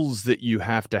skills that you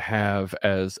have to have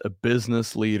as a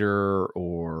business leader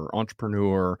or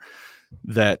entrepreneur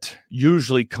that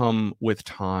usually come with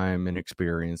time and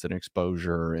experience and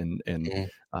exposure and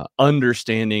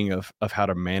understanding of how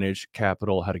to manage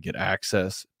capital, how to get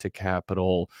access to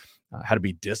capital, how to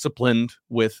be disciplined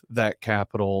with that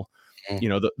capital.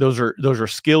 Those are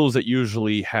skills that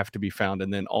usually have to be found.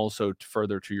 And then also,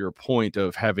 further to your point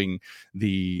of having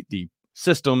the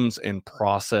systems and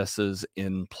processes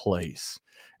in place.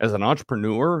 As an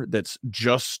entrepreneur that's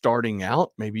just starting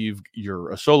out, maybe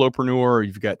you're a solopreneur,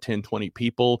 you've got 10, 20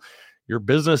 people, your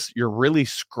business, you're really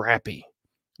scrappy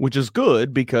which is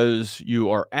good because you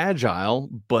are agile,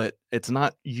 but it's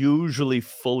not usually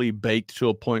fully baked to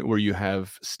a point where you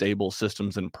have stable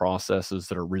systems and processes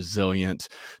that are resilient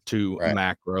to Right.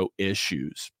 macro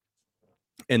issues.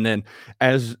 And then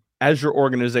as your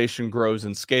organization grows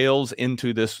and scales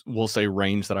into this, we'll say,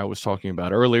 range that I was talking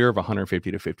about earlier of 150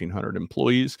 to 1,500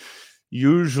 employees,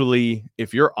 usually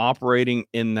if you're operating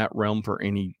in that realm for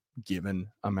any given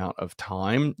amount of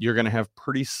time, you're going to have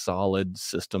pretty solid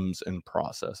systems and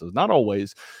processes. Not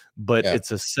always, but Yeah. it's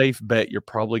a safe bet you're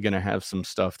probably going to have some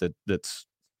stuff that's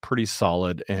pretty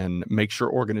solid and makes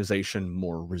your organization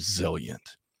more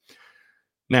resilient.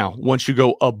 Now, once you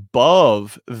go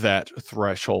above that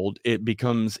threshold, it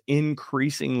becomes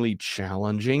increasingly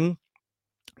challenging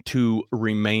to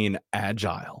remain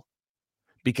agile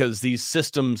because these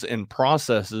systems and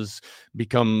processes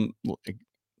become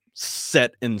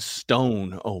set in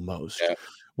stone almost. Yeah.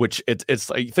 Which it's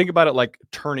like, think about it like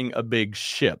turning a big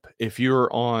ship. If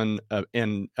you're on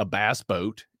in a bass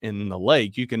boat in the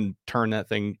lake, you can turn that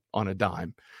thing on a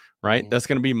dime, right? That's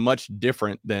going to be much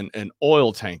different than an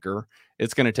oil tanker.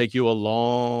 It's going to take you a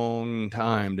long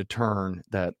time to turn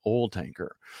that oil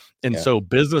tanker. And so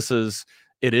businesses,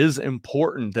 it is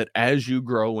important that as you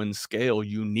grow and scale,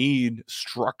 you need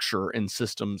structure and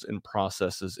systems and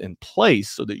processes in place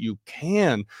so that you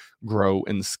can grow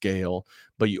and scale.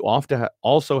 But you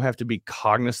also have to be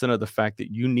cognizant of the fact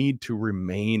that you need to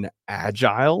remain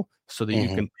agile so that you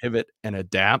can pivot and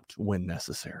adapt when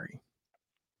necessary.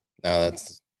 No,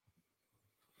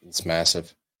 it's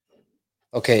massive.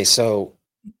 Okay, so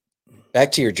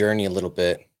back to your journey a little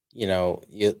bit.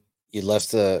 You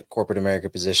left the corporate America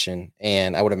position,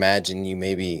 and I would imagine you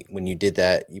maybe when you did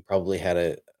that, you probably had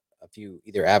a few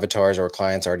either avatars or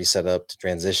clients already set up to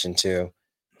transition to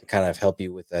kind of help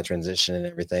you with that transition and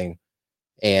everything.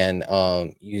 And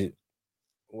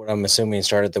what I'm assuming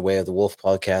started the Way of the Wolf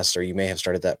podcast, or you may have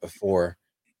started that before.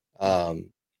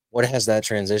 What has that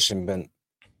transition been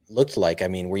looked like? I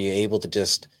mean, were you able to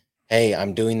just, hey,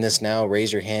 I'm doing this now,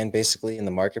 raise your hand basically in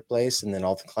the marketplace, and then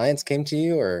all the clients came to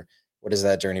you, or what has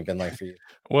that journey been like for you?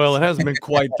 Well, it hasn't been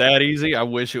quite that easy. I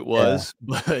wish it was,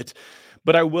 but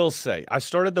I will say I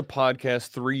started the podcast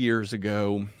 3 years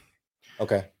ago.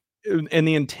 Okay. And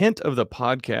the intent of the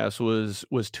podcast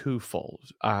was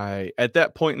twofold. At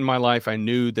that point in my life, I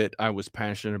knew that I was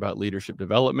passionate about leadership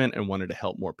development and wanted to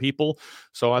help more people.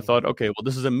 So I thought, okay, well,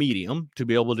 this is a medium to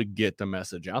be able to get the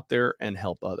message out there and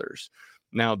help others.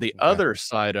 Now, the other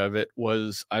side of it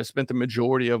was I spent the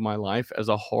majority of my life as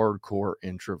a hardcore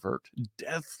introvert,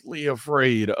 deathly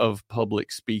afraid of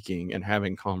public speaking and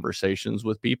having conversations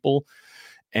with people.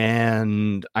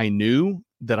 And I knew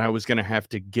that I was going to have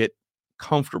to get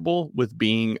comfortable with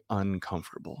being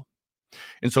uncomfortable.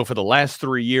 And so for the last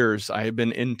 3 years, I have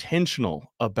been intentional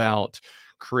about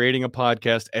creating a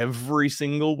podcast every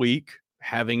single week,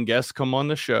 having guests come on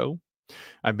the show.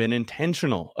 I've been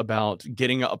intentional about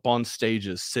getting up on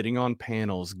stages, sitting on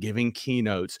panels, giving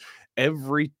keynotes.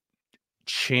 Every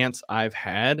chance I've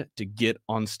had to get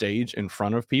on stage in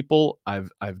front of people,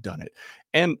 I've done it.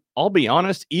 And I'll be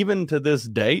honest, even to this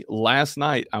day, last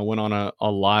night I went on a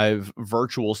live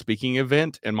virtual speaking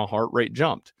event and my heart rate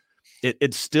jumped.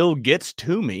 It still gets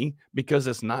to me because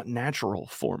it's not natural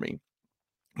for me.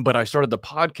 But I started the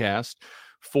podcast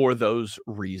for those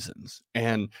reasons.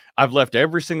 And I've left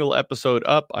every single episode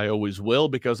up. I always will,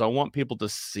 because I want people to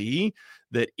see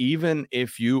that even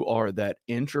if you are that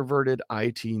introverted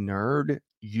IT nerd,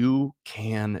 you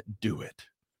can do it.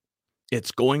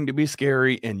 It's going to be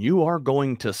scary and you are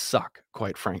going to suck,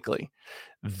 quite frankly.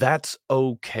 That's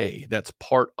okay. That's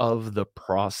part of the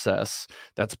process.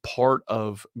 That's part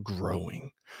of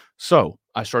growing. So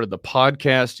I started the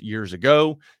podcast years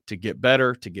ago to get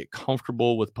better, to get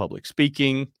comfortable with public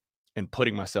speaking and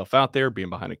putting myself out there,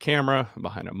 being behind a camera,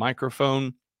 behind a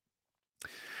microphone.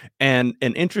 And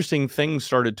an interesting thing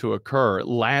started to occur.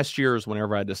 Last year is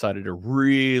whenever I decided to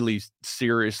really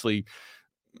seriously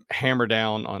hammer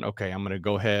down on, okay, I'm going to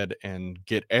go ahead and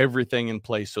get everything in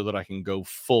place so that I can go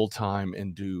full time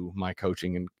and do my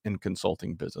coaching and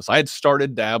consulting business. I had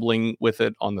started dabbling with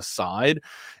it on the side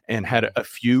and had a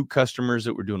few customers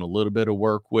that were doing a little bit of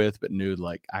work with, but knew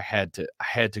like I had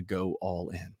to go all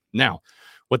in. Now,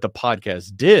 what the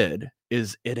podcast did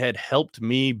is it had helped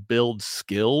me build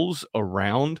skills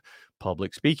around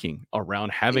public speaking,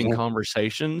 around having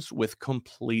conversations with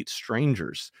complete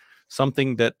strangers.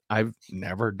 Something that I've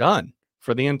never done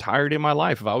for the entirety of my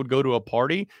life. If I would go to a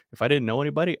party, if I didn't know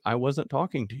anybody, I wasn't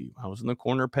talking to you. I was in the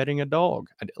corner petting a dog.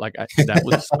 That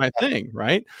was my thing,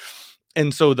 right?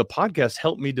 And so the podcast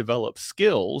helped me develop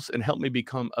skills and helped me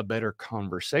become a better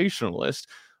conversationalist.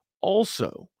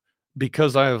 Also,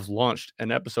 because I have launched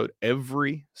an episode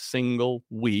every single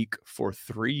week for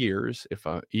 3 years,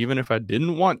 even if I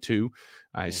didn't want to,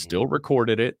 I still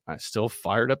recorded it. I still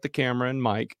fired up the camera and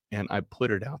mic, and I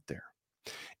put it out there.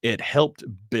 It helped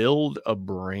build a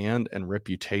brand and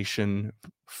reputation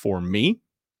for me,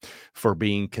 for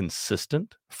being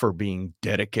consistent, for being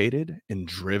dedicated and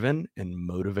driven and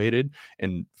motivated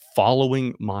and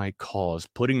following my cause,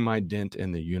 putting my dent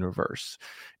in the universe.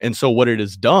 And so what it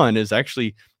has done is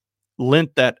actually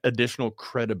lent that additional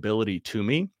credibility to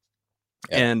me,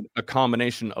 Yeah. and a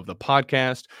combination of the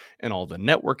podcast and all the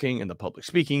networking and the public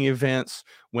speaking events.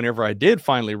 Whenever I did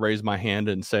finally raise my hand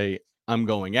and say, I'm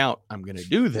going out, I'm going to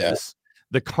do this,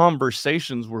 the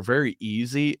conversations were very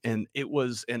easy. And it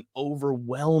was an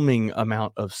overwhelming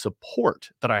amount of support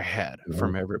that I had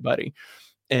from everybody.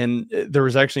 And there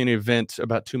was actually an event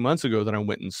about 2 months ago that I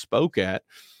went and spoke at,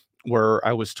 where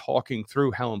I was talking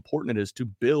through how important it is to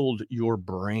build your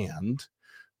brand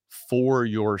for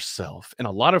yourself. And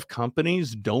a lot of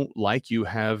companies don't like you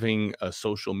having a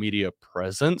social media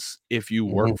presence if you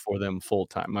work for them full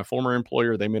time. My former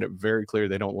employer, they made it very clear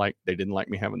they didn't like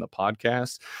me having the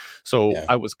podcast. So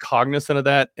I was cognizant of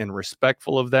that and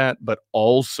respectful of that, but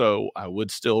also I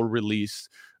would still release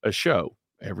a show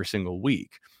every single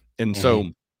week. And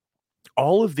so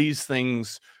all of these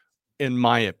things, in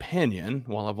my opinion,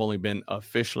 while I've only been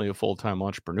officially a full-time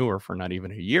entrepreneur for not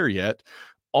even a year yet,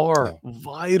 are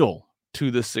vital to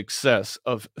the success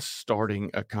of starting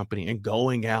a company and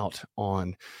going out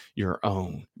on your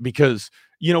own. Because,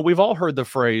 we've all heard the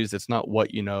phrase, it's not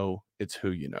what you know, it's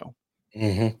who you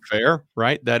know. Fair,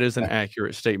 right? That is an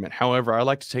accurate statement. However, I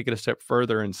like to take it a step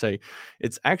further and say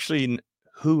it's actually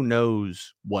who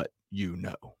knows what you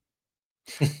know.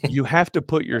 You have to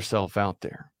put yourself out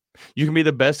there. You can be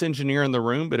the best engineer in the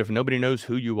room, but if nobody knows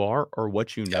who you are or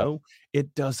what you know,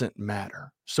 it doesn't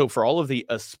matter. So for all of the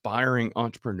aspiring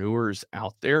entrepreneurs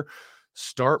out there,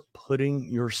 start putting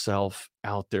yourself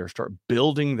out there. Start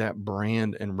building that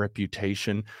brand and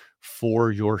reputation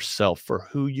for yourself, for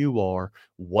who you are,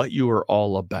 what you are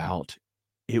all about.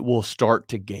 It will start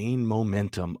to gain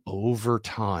momentum over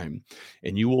time,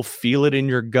 and you will feel it in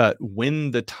your gut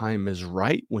when the time is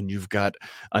right, when you've got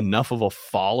enough of a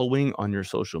following on your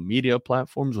social media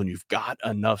platforms, when you've got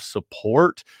enough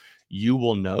support. You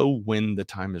will know when the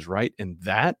time is right, and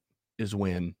that is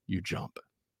when you jump.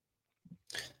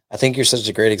 I think you're such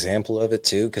a great example of it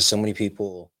too, because so many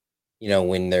people,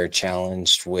 when they're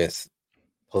challenged with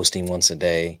posting once a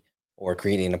day or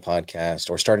creating a podcast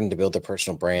or starting to build a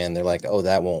personal brand, they're like, oh,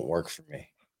 that won't work for me.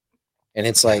 And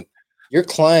it's like, your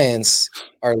clients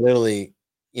are literally,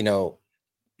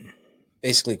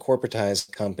 basically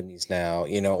corporatized companies now,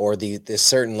 or this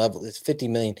certain level, it's 50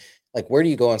 million. Like, where do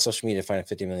you go on social media to find a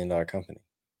 $50 million company?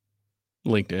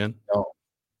 LinkedIn. Oh,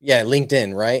 yeah,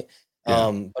 LinkedIn, right?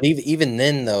 Yeah. But even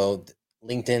then, though,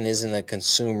 LinkedIn isn't a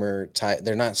consumer type.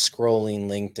 They're not scrolling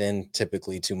LinkedIn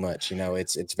typically too much.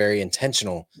 It's very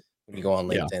intentional when you go on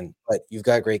LinkedIn. But you've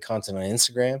got great content on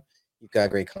Instagram. You've got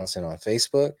great content on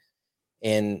Facebook,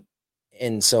 and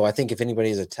so I think if anybody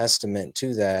is a testament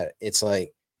to that, it's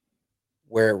like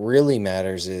where it really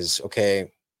matters is, okay,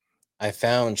 I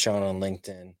found Sean on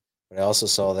LinkedIn, but I also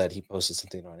saw that he posted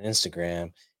something on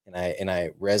Instagram, and I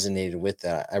resonated with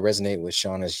that. I resonate with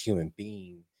Sean as a human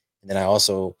being, and then I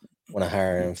also want to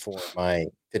hire him for my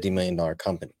 $50 million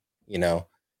company.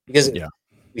 Because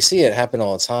we see it happen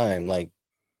all the time. Like,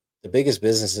 the biggest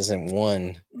business isn't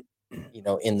one,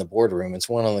 in the boardroom. It's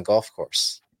one on the golf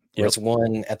course, or it's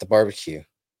one at the barbecue,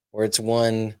 or it's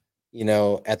one,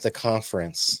 at the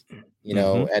conference,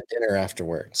 at dinner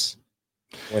afterwards.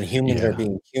 When humans are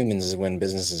being humans is when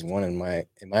business is won in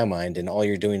my mind, and all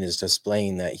you're doing is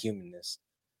displaying that humanness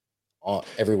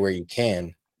everywhere you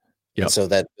can. And so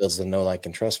that builds the know, like,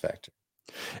 and trust factor.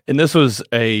 And this was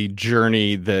a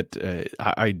journey that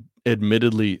I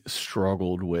admittedly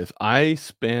struggled with. I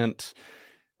spent,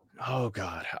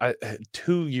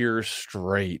 2 years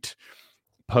straight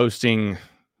posting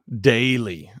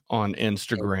daily on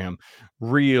Instagram,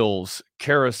 reels,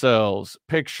 carousels,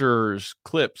 pictures,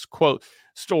 clips, quote,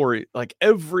 story, like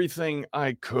everything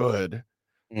I could.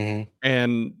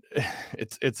 And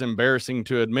it's embarrassing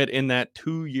to admit, in that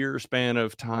 2-year span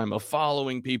of time of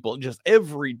following people, just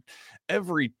every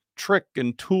trick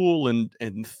and tool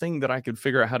and thing that I could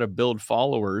figure out how to build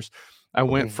followers, I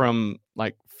went from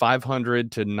like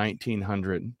 500 to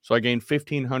 1900. So I gained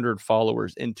 1500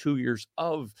 followers in 2 years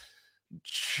of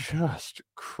just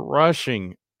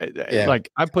crushing. Like,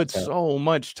 I put so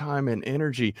much time and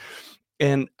energy,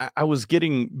 and I was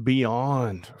getting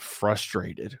beyond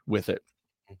frustrated with it.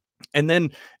 And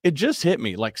then it just hit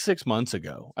me like 6 months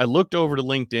ago. I looked over to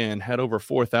LinkedIn, had over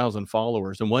 4,000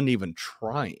 followers and wasn't even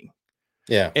trying.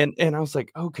 Yeah. And I was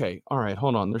like, okay, all right,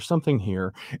 hold on. There's something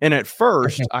here. And at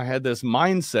first I had this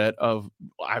mindset of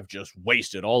I've just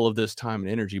wasted all of this time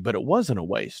and energy, but it wasn't a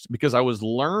waste because I was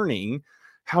learning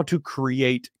how to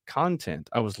create content.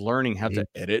 I was learning how to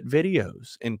edit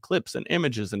videos and clips and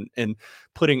images and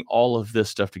putting all of this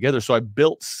stuff together. So I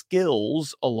built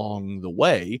skills along the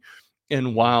way.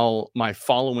 And while my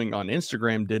following on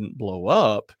Instagram didn't blow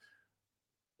up,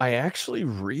 I actually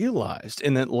realized,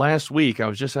 and then last week I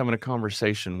was just having a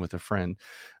conversation with a friend.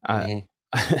 I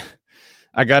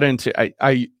I got into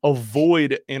I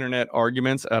avoid internet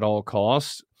arguments at all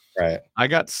costs. Right. I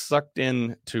got sucked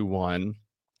into one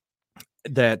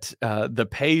that the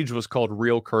page was called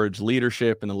Real Courage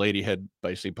Leadership, and the lady had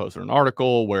basically posted an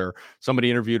article where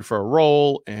somebody interviewed for a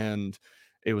role, and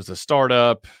it was a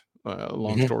startup.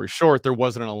 Long story short, there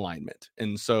wasn't an alignment,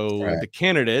 and so the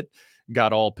candidate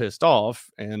got all pissed off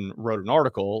and wrote an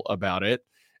article about it,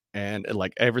 and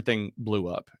like everything blew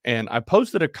up. And I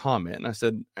posted a comment and I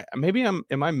said, maybe am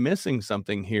I missing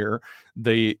something here?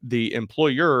 The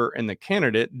employer and the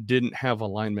candidate didn't have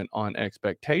alignment on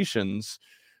expectations.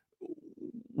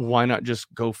 Why not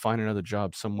just go find another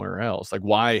job somewhere else? Like,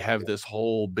 why have this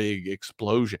whole big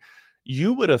explosion?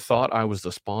 You would have thought I was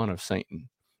the spawn of Satan.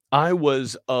 I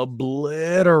was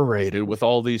obliterated with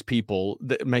all these people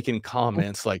that making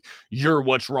comments like, you're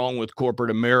what's wrong with corporate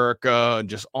America, and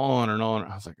just on and on.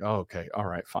 I was like, oh, okay, all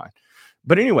right, fine.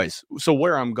 But anyways, so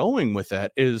where I'm going with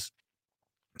that is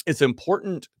it's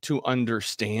important to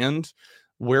understand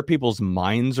where people's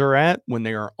minds are at when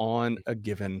they are on a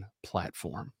given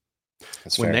platform.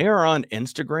 When they are on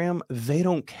Instagram, they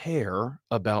don't care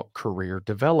about career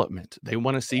development. They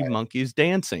want to see monkeys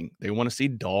dancing. They want to see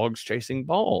dogs chasing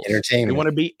balls. They want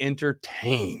to be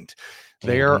entertained.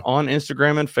 They are on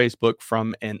Instagram and Facebook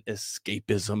from an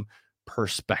escapism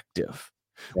perspective,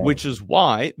 which is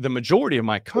why the majority of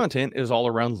my content is all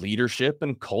around leadership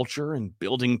and culture and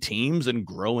building teams and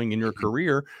growing in your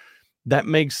career. That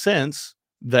makes sense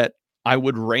that I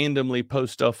would randomly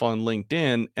post stuff on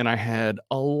LinkedIn, and I had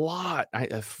a lot,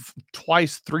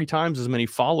 twice, 3 times as many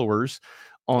followers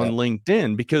on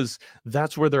LinkedIn because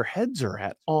that's where their heads are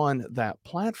at on that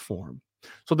platform.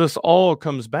 So this all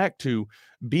comes back to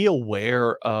be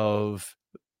aware of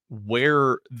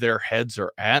where their heads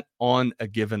are at on a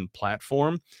given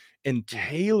platform and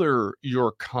tailor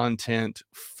your content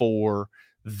for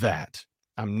that.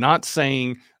 I'm not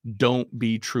saying don't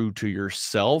be true to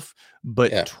yourself,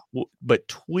 but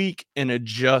tweak and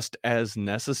adjust as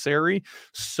necessary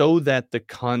so that the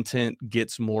content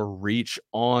gets more reach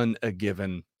on a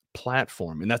given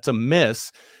platform. And that's a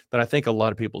miss that I think a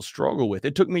lot of people struggle with.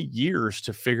 It took me years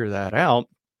to figure that out.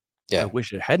 I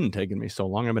wish it hadn't taken me so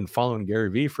long. I've been following Gary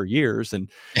Vee for years, and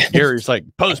Gary's like,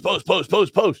 post.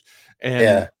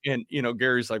 And you know,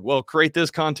 Gary's like, well, create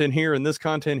this content here and this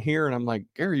content here. And I'm like,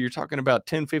 Gary, you're talking about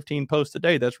 10, 15 posts a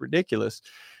day. That's ridiculous.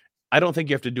 I don't think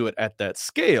you have to do it at that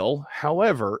scale.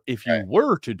 However, if you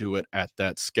were to do it at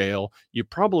that scale, you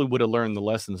probably would have learned the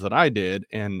lessons that I did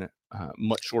in a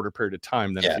much shorter period of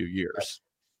time than a few years.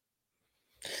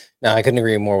 No, I couldn't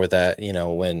agree more with that. You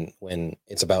know, when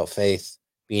it's about faith,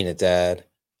 being a dad,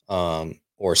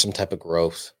 or some type of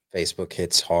growth, Facebook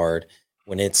hits hard.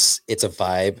 When it's a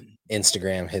vibe,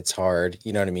 Instagram hits hard.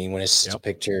 You know what I mean? When it's just a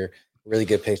picture, really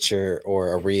good picture,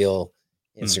 or a reel,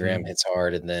 Instagram hits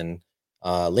hard. And then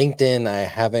LinkedIn, I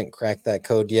haven't cracked that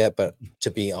code yet, but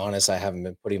to be honest, I haven't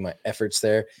been putting my efforts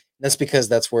there. And that's because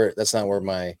that's not where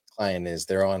my client is.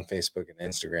 They're on Facebook and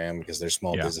Instagram because they're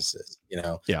small businesses, you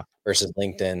know, versus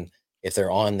LinkedIn. If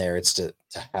they're on there, it's to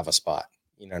have a spot.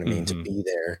 You know what I mean? To be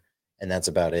there, and that's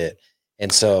about it.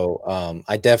 And so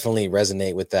I definitely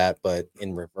resonate with that, but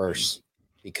in reverse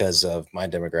because of my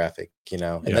demographic, you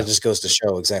know, and that just goes to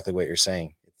show exactly what you're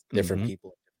saying. It's different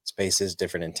people, different spaces,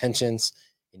 different intentions,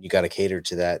 and you got to cater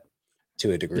to that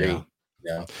to a degree. You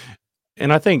know?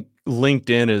 And I think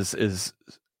LinkedIn is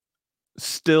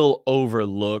still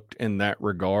overlooked in that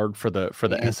regard for the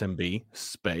SMB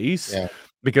space.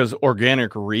 Because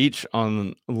organic reach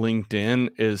on LinkedIn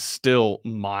is still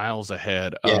miles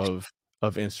ahead of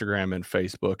Instagram and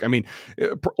Facebook. I mean,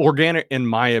 in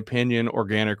my opinion,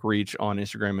 organic reach on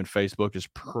Instagram and Facebook is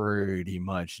pretty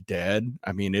much dead.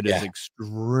 I mean, it is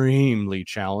extremely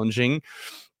challenging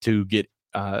to get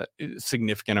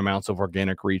significant amounts of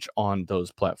organic reach on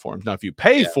those platforms. Now, if you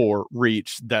pay for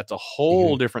reach, that's a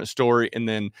whole different story. And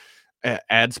then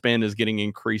ad spend is getting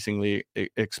increasingly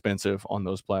expensive on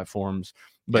those platforms.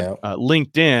 But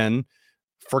LinkedIn,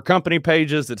 for company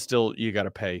pages, it's still, you got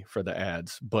to pay for the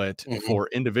ads. But for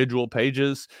individual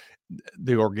pages,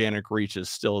 the organic reach is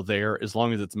still there as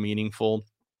long as it's meaningful.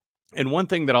 And one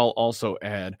thing that I'll also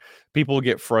add, people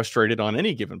get frustrated on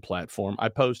any given platform. I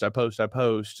post,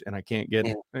 and I can't get,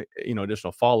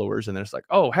 additional followers. And then it's like,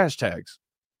 oh, hashtags.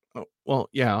 Oh, well,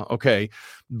 yeah, okay.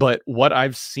 But what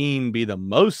I've seen be the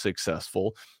most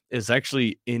successful is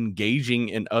actually engaging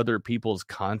in other people's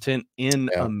content in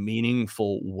a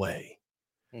meaningful way.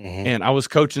 And I was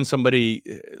coaching somebody,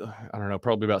 I don't know,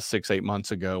 probably about 6-8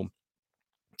 months ago.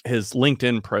 His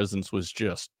LinkedIn presence was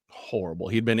just horrible.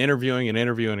 He'd been interviewing,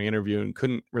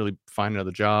 couldn't really find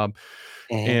another job.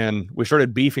 And we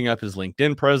started beefing up his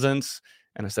LinkedIn presence.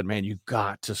 And I said, man, you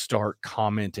got to start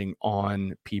commenting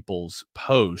on people's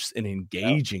posts and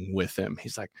engaging with them.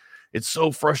 He's like, it's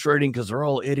so frustrating because they're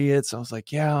all idiots. I was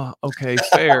like, yeah, okay,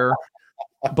 fair.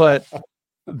 But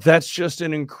that's just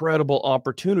an incredible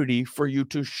opportunity for you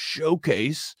to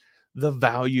showcase the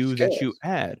value that you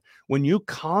add. When you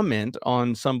comment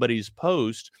on somebody's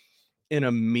post in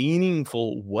a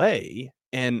meaningful way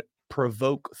and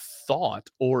provoke thought,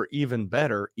 or even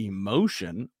better,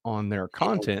 emotion on their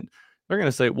content, they're going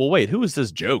to say, well, wait, who is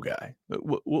this Joe guy?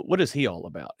 What is he all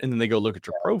about? And then they go look at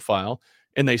your profile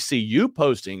and they see you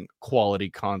posting quality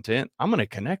content. I'm going to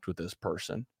connect with this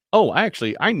person. Oh,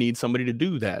 I need somebody to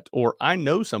do that. Or I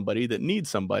know somebody that needs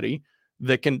somebody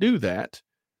that can do that.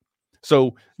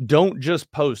 So don't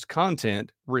just post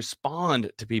content,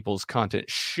 respond to people's content,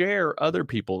 share other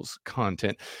people's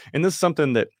content. And this is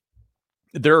something that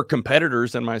there are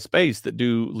competitors in my space that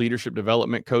do leadership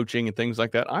development coaching and things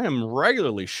like that. I am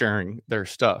regularly sharing their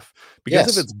stuff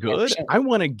because if it's good, 100%. I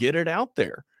want to get it out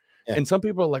there. Yeah. And some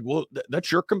people are like, well,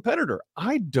 that's your competitor.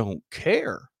 I don't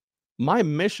care. My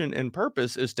mission and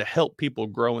purpose is to help people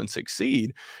grow and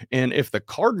succeed. And if the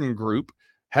Carden Group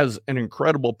has an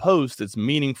incredible post that's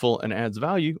meaningful and adds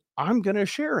value, I'm going to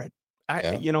share it.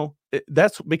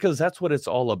 That's because that's what it's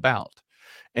all about.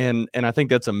 And I think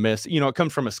that's a miss. It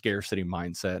comes from a scarcity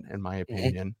mindset, in my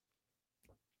opinion.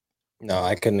 No,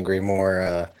 I couldn't agree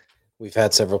more. We've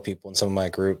had several people in some of my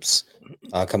groups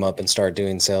come up and start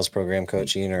doing sales program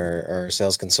coaching or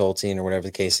sales consulting or whatever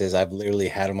the case is. I've literally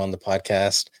had them on the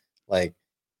podcast, like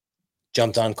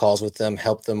jumped on calls with them,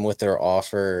 helped them with their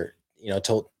offer,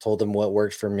 told them what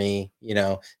worked for me,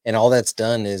 and all that's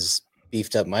done is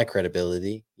beefed up my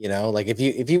credibility. Like if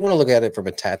you want to look at it from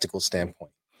a tactical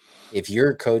standpoint, if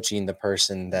you're coaching the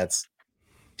person that's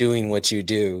doing what you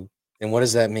do, then what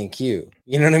does that make you?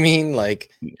 You know what I mean?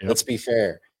 Like, let's be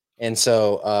fair. And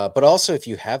so, but also if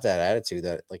you have that attitude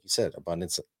that, like you said,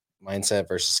 abundance mindset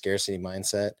versus scarcity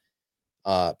mindset,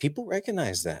 people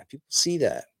recognize that. People see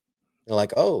that. They're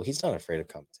like, oh, he's not afraid of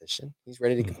competition. He's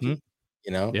ready to compete,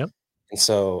 Yep. And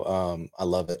so I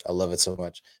love it. I love it so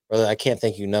much. Brother, I can't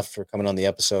thank you enough for coming on the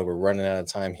episode. We're running out of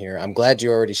time here. I'm glad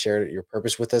you already shared your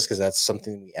purpose with us because that's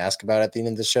something we ask about at the end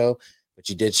of the show, but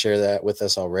you did share that with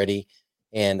us already.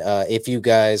 And if you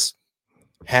guys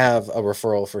have a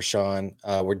referral for Sean,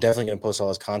 we're definitely going to post all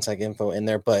his contact info in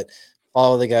there, but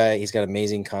follow the guy. He's got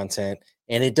amazing content.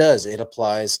 And it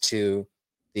applies to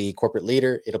the corporate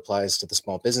leader. It applies to the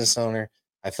small business owner.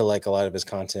 I feel like a lot of his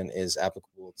content is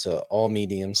applicable to all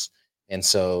mediums. And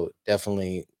so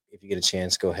definitely, if you get a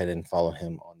chance, go ahead and follow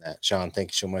him on that. Sean,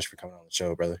 thank you so much for coming on the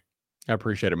show, brother. I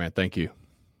appreciate it, man. Thank you.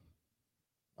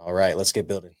 All right, let's get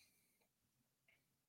building.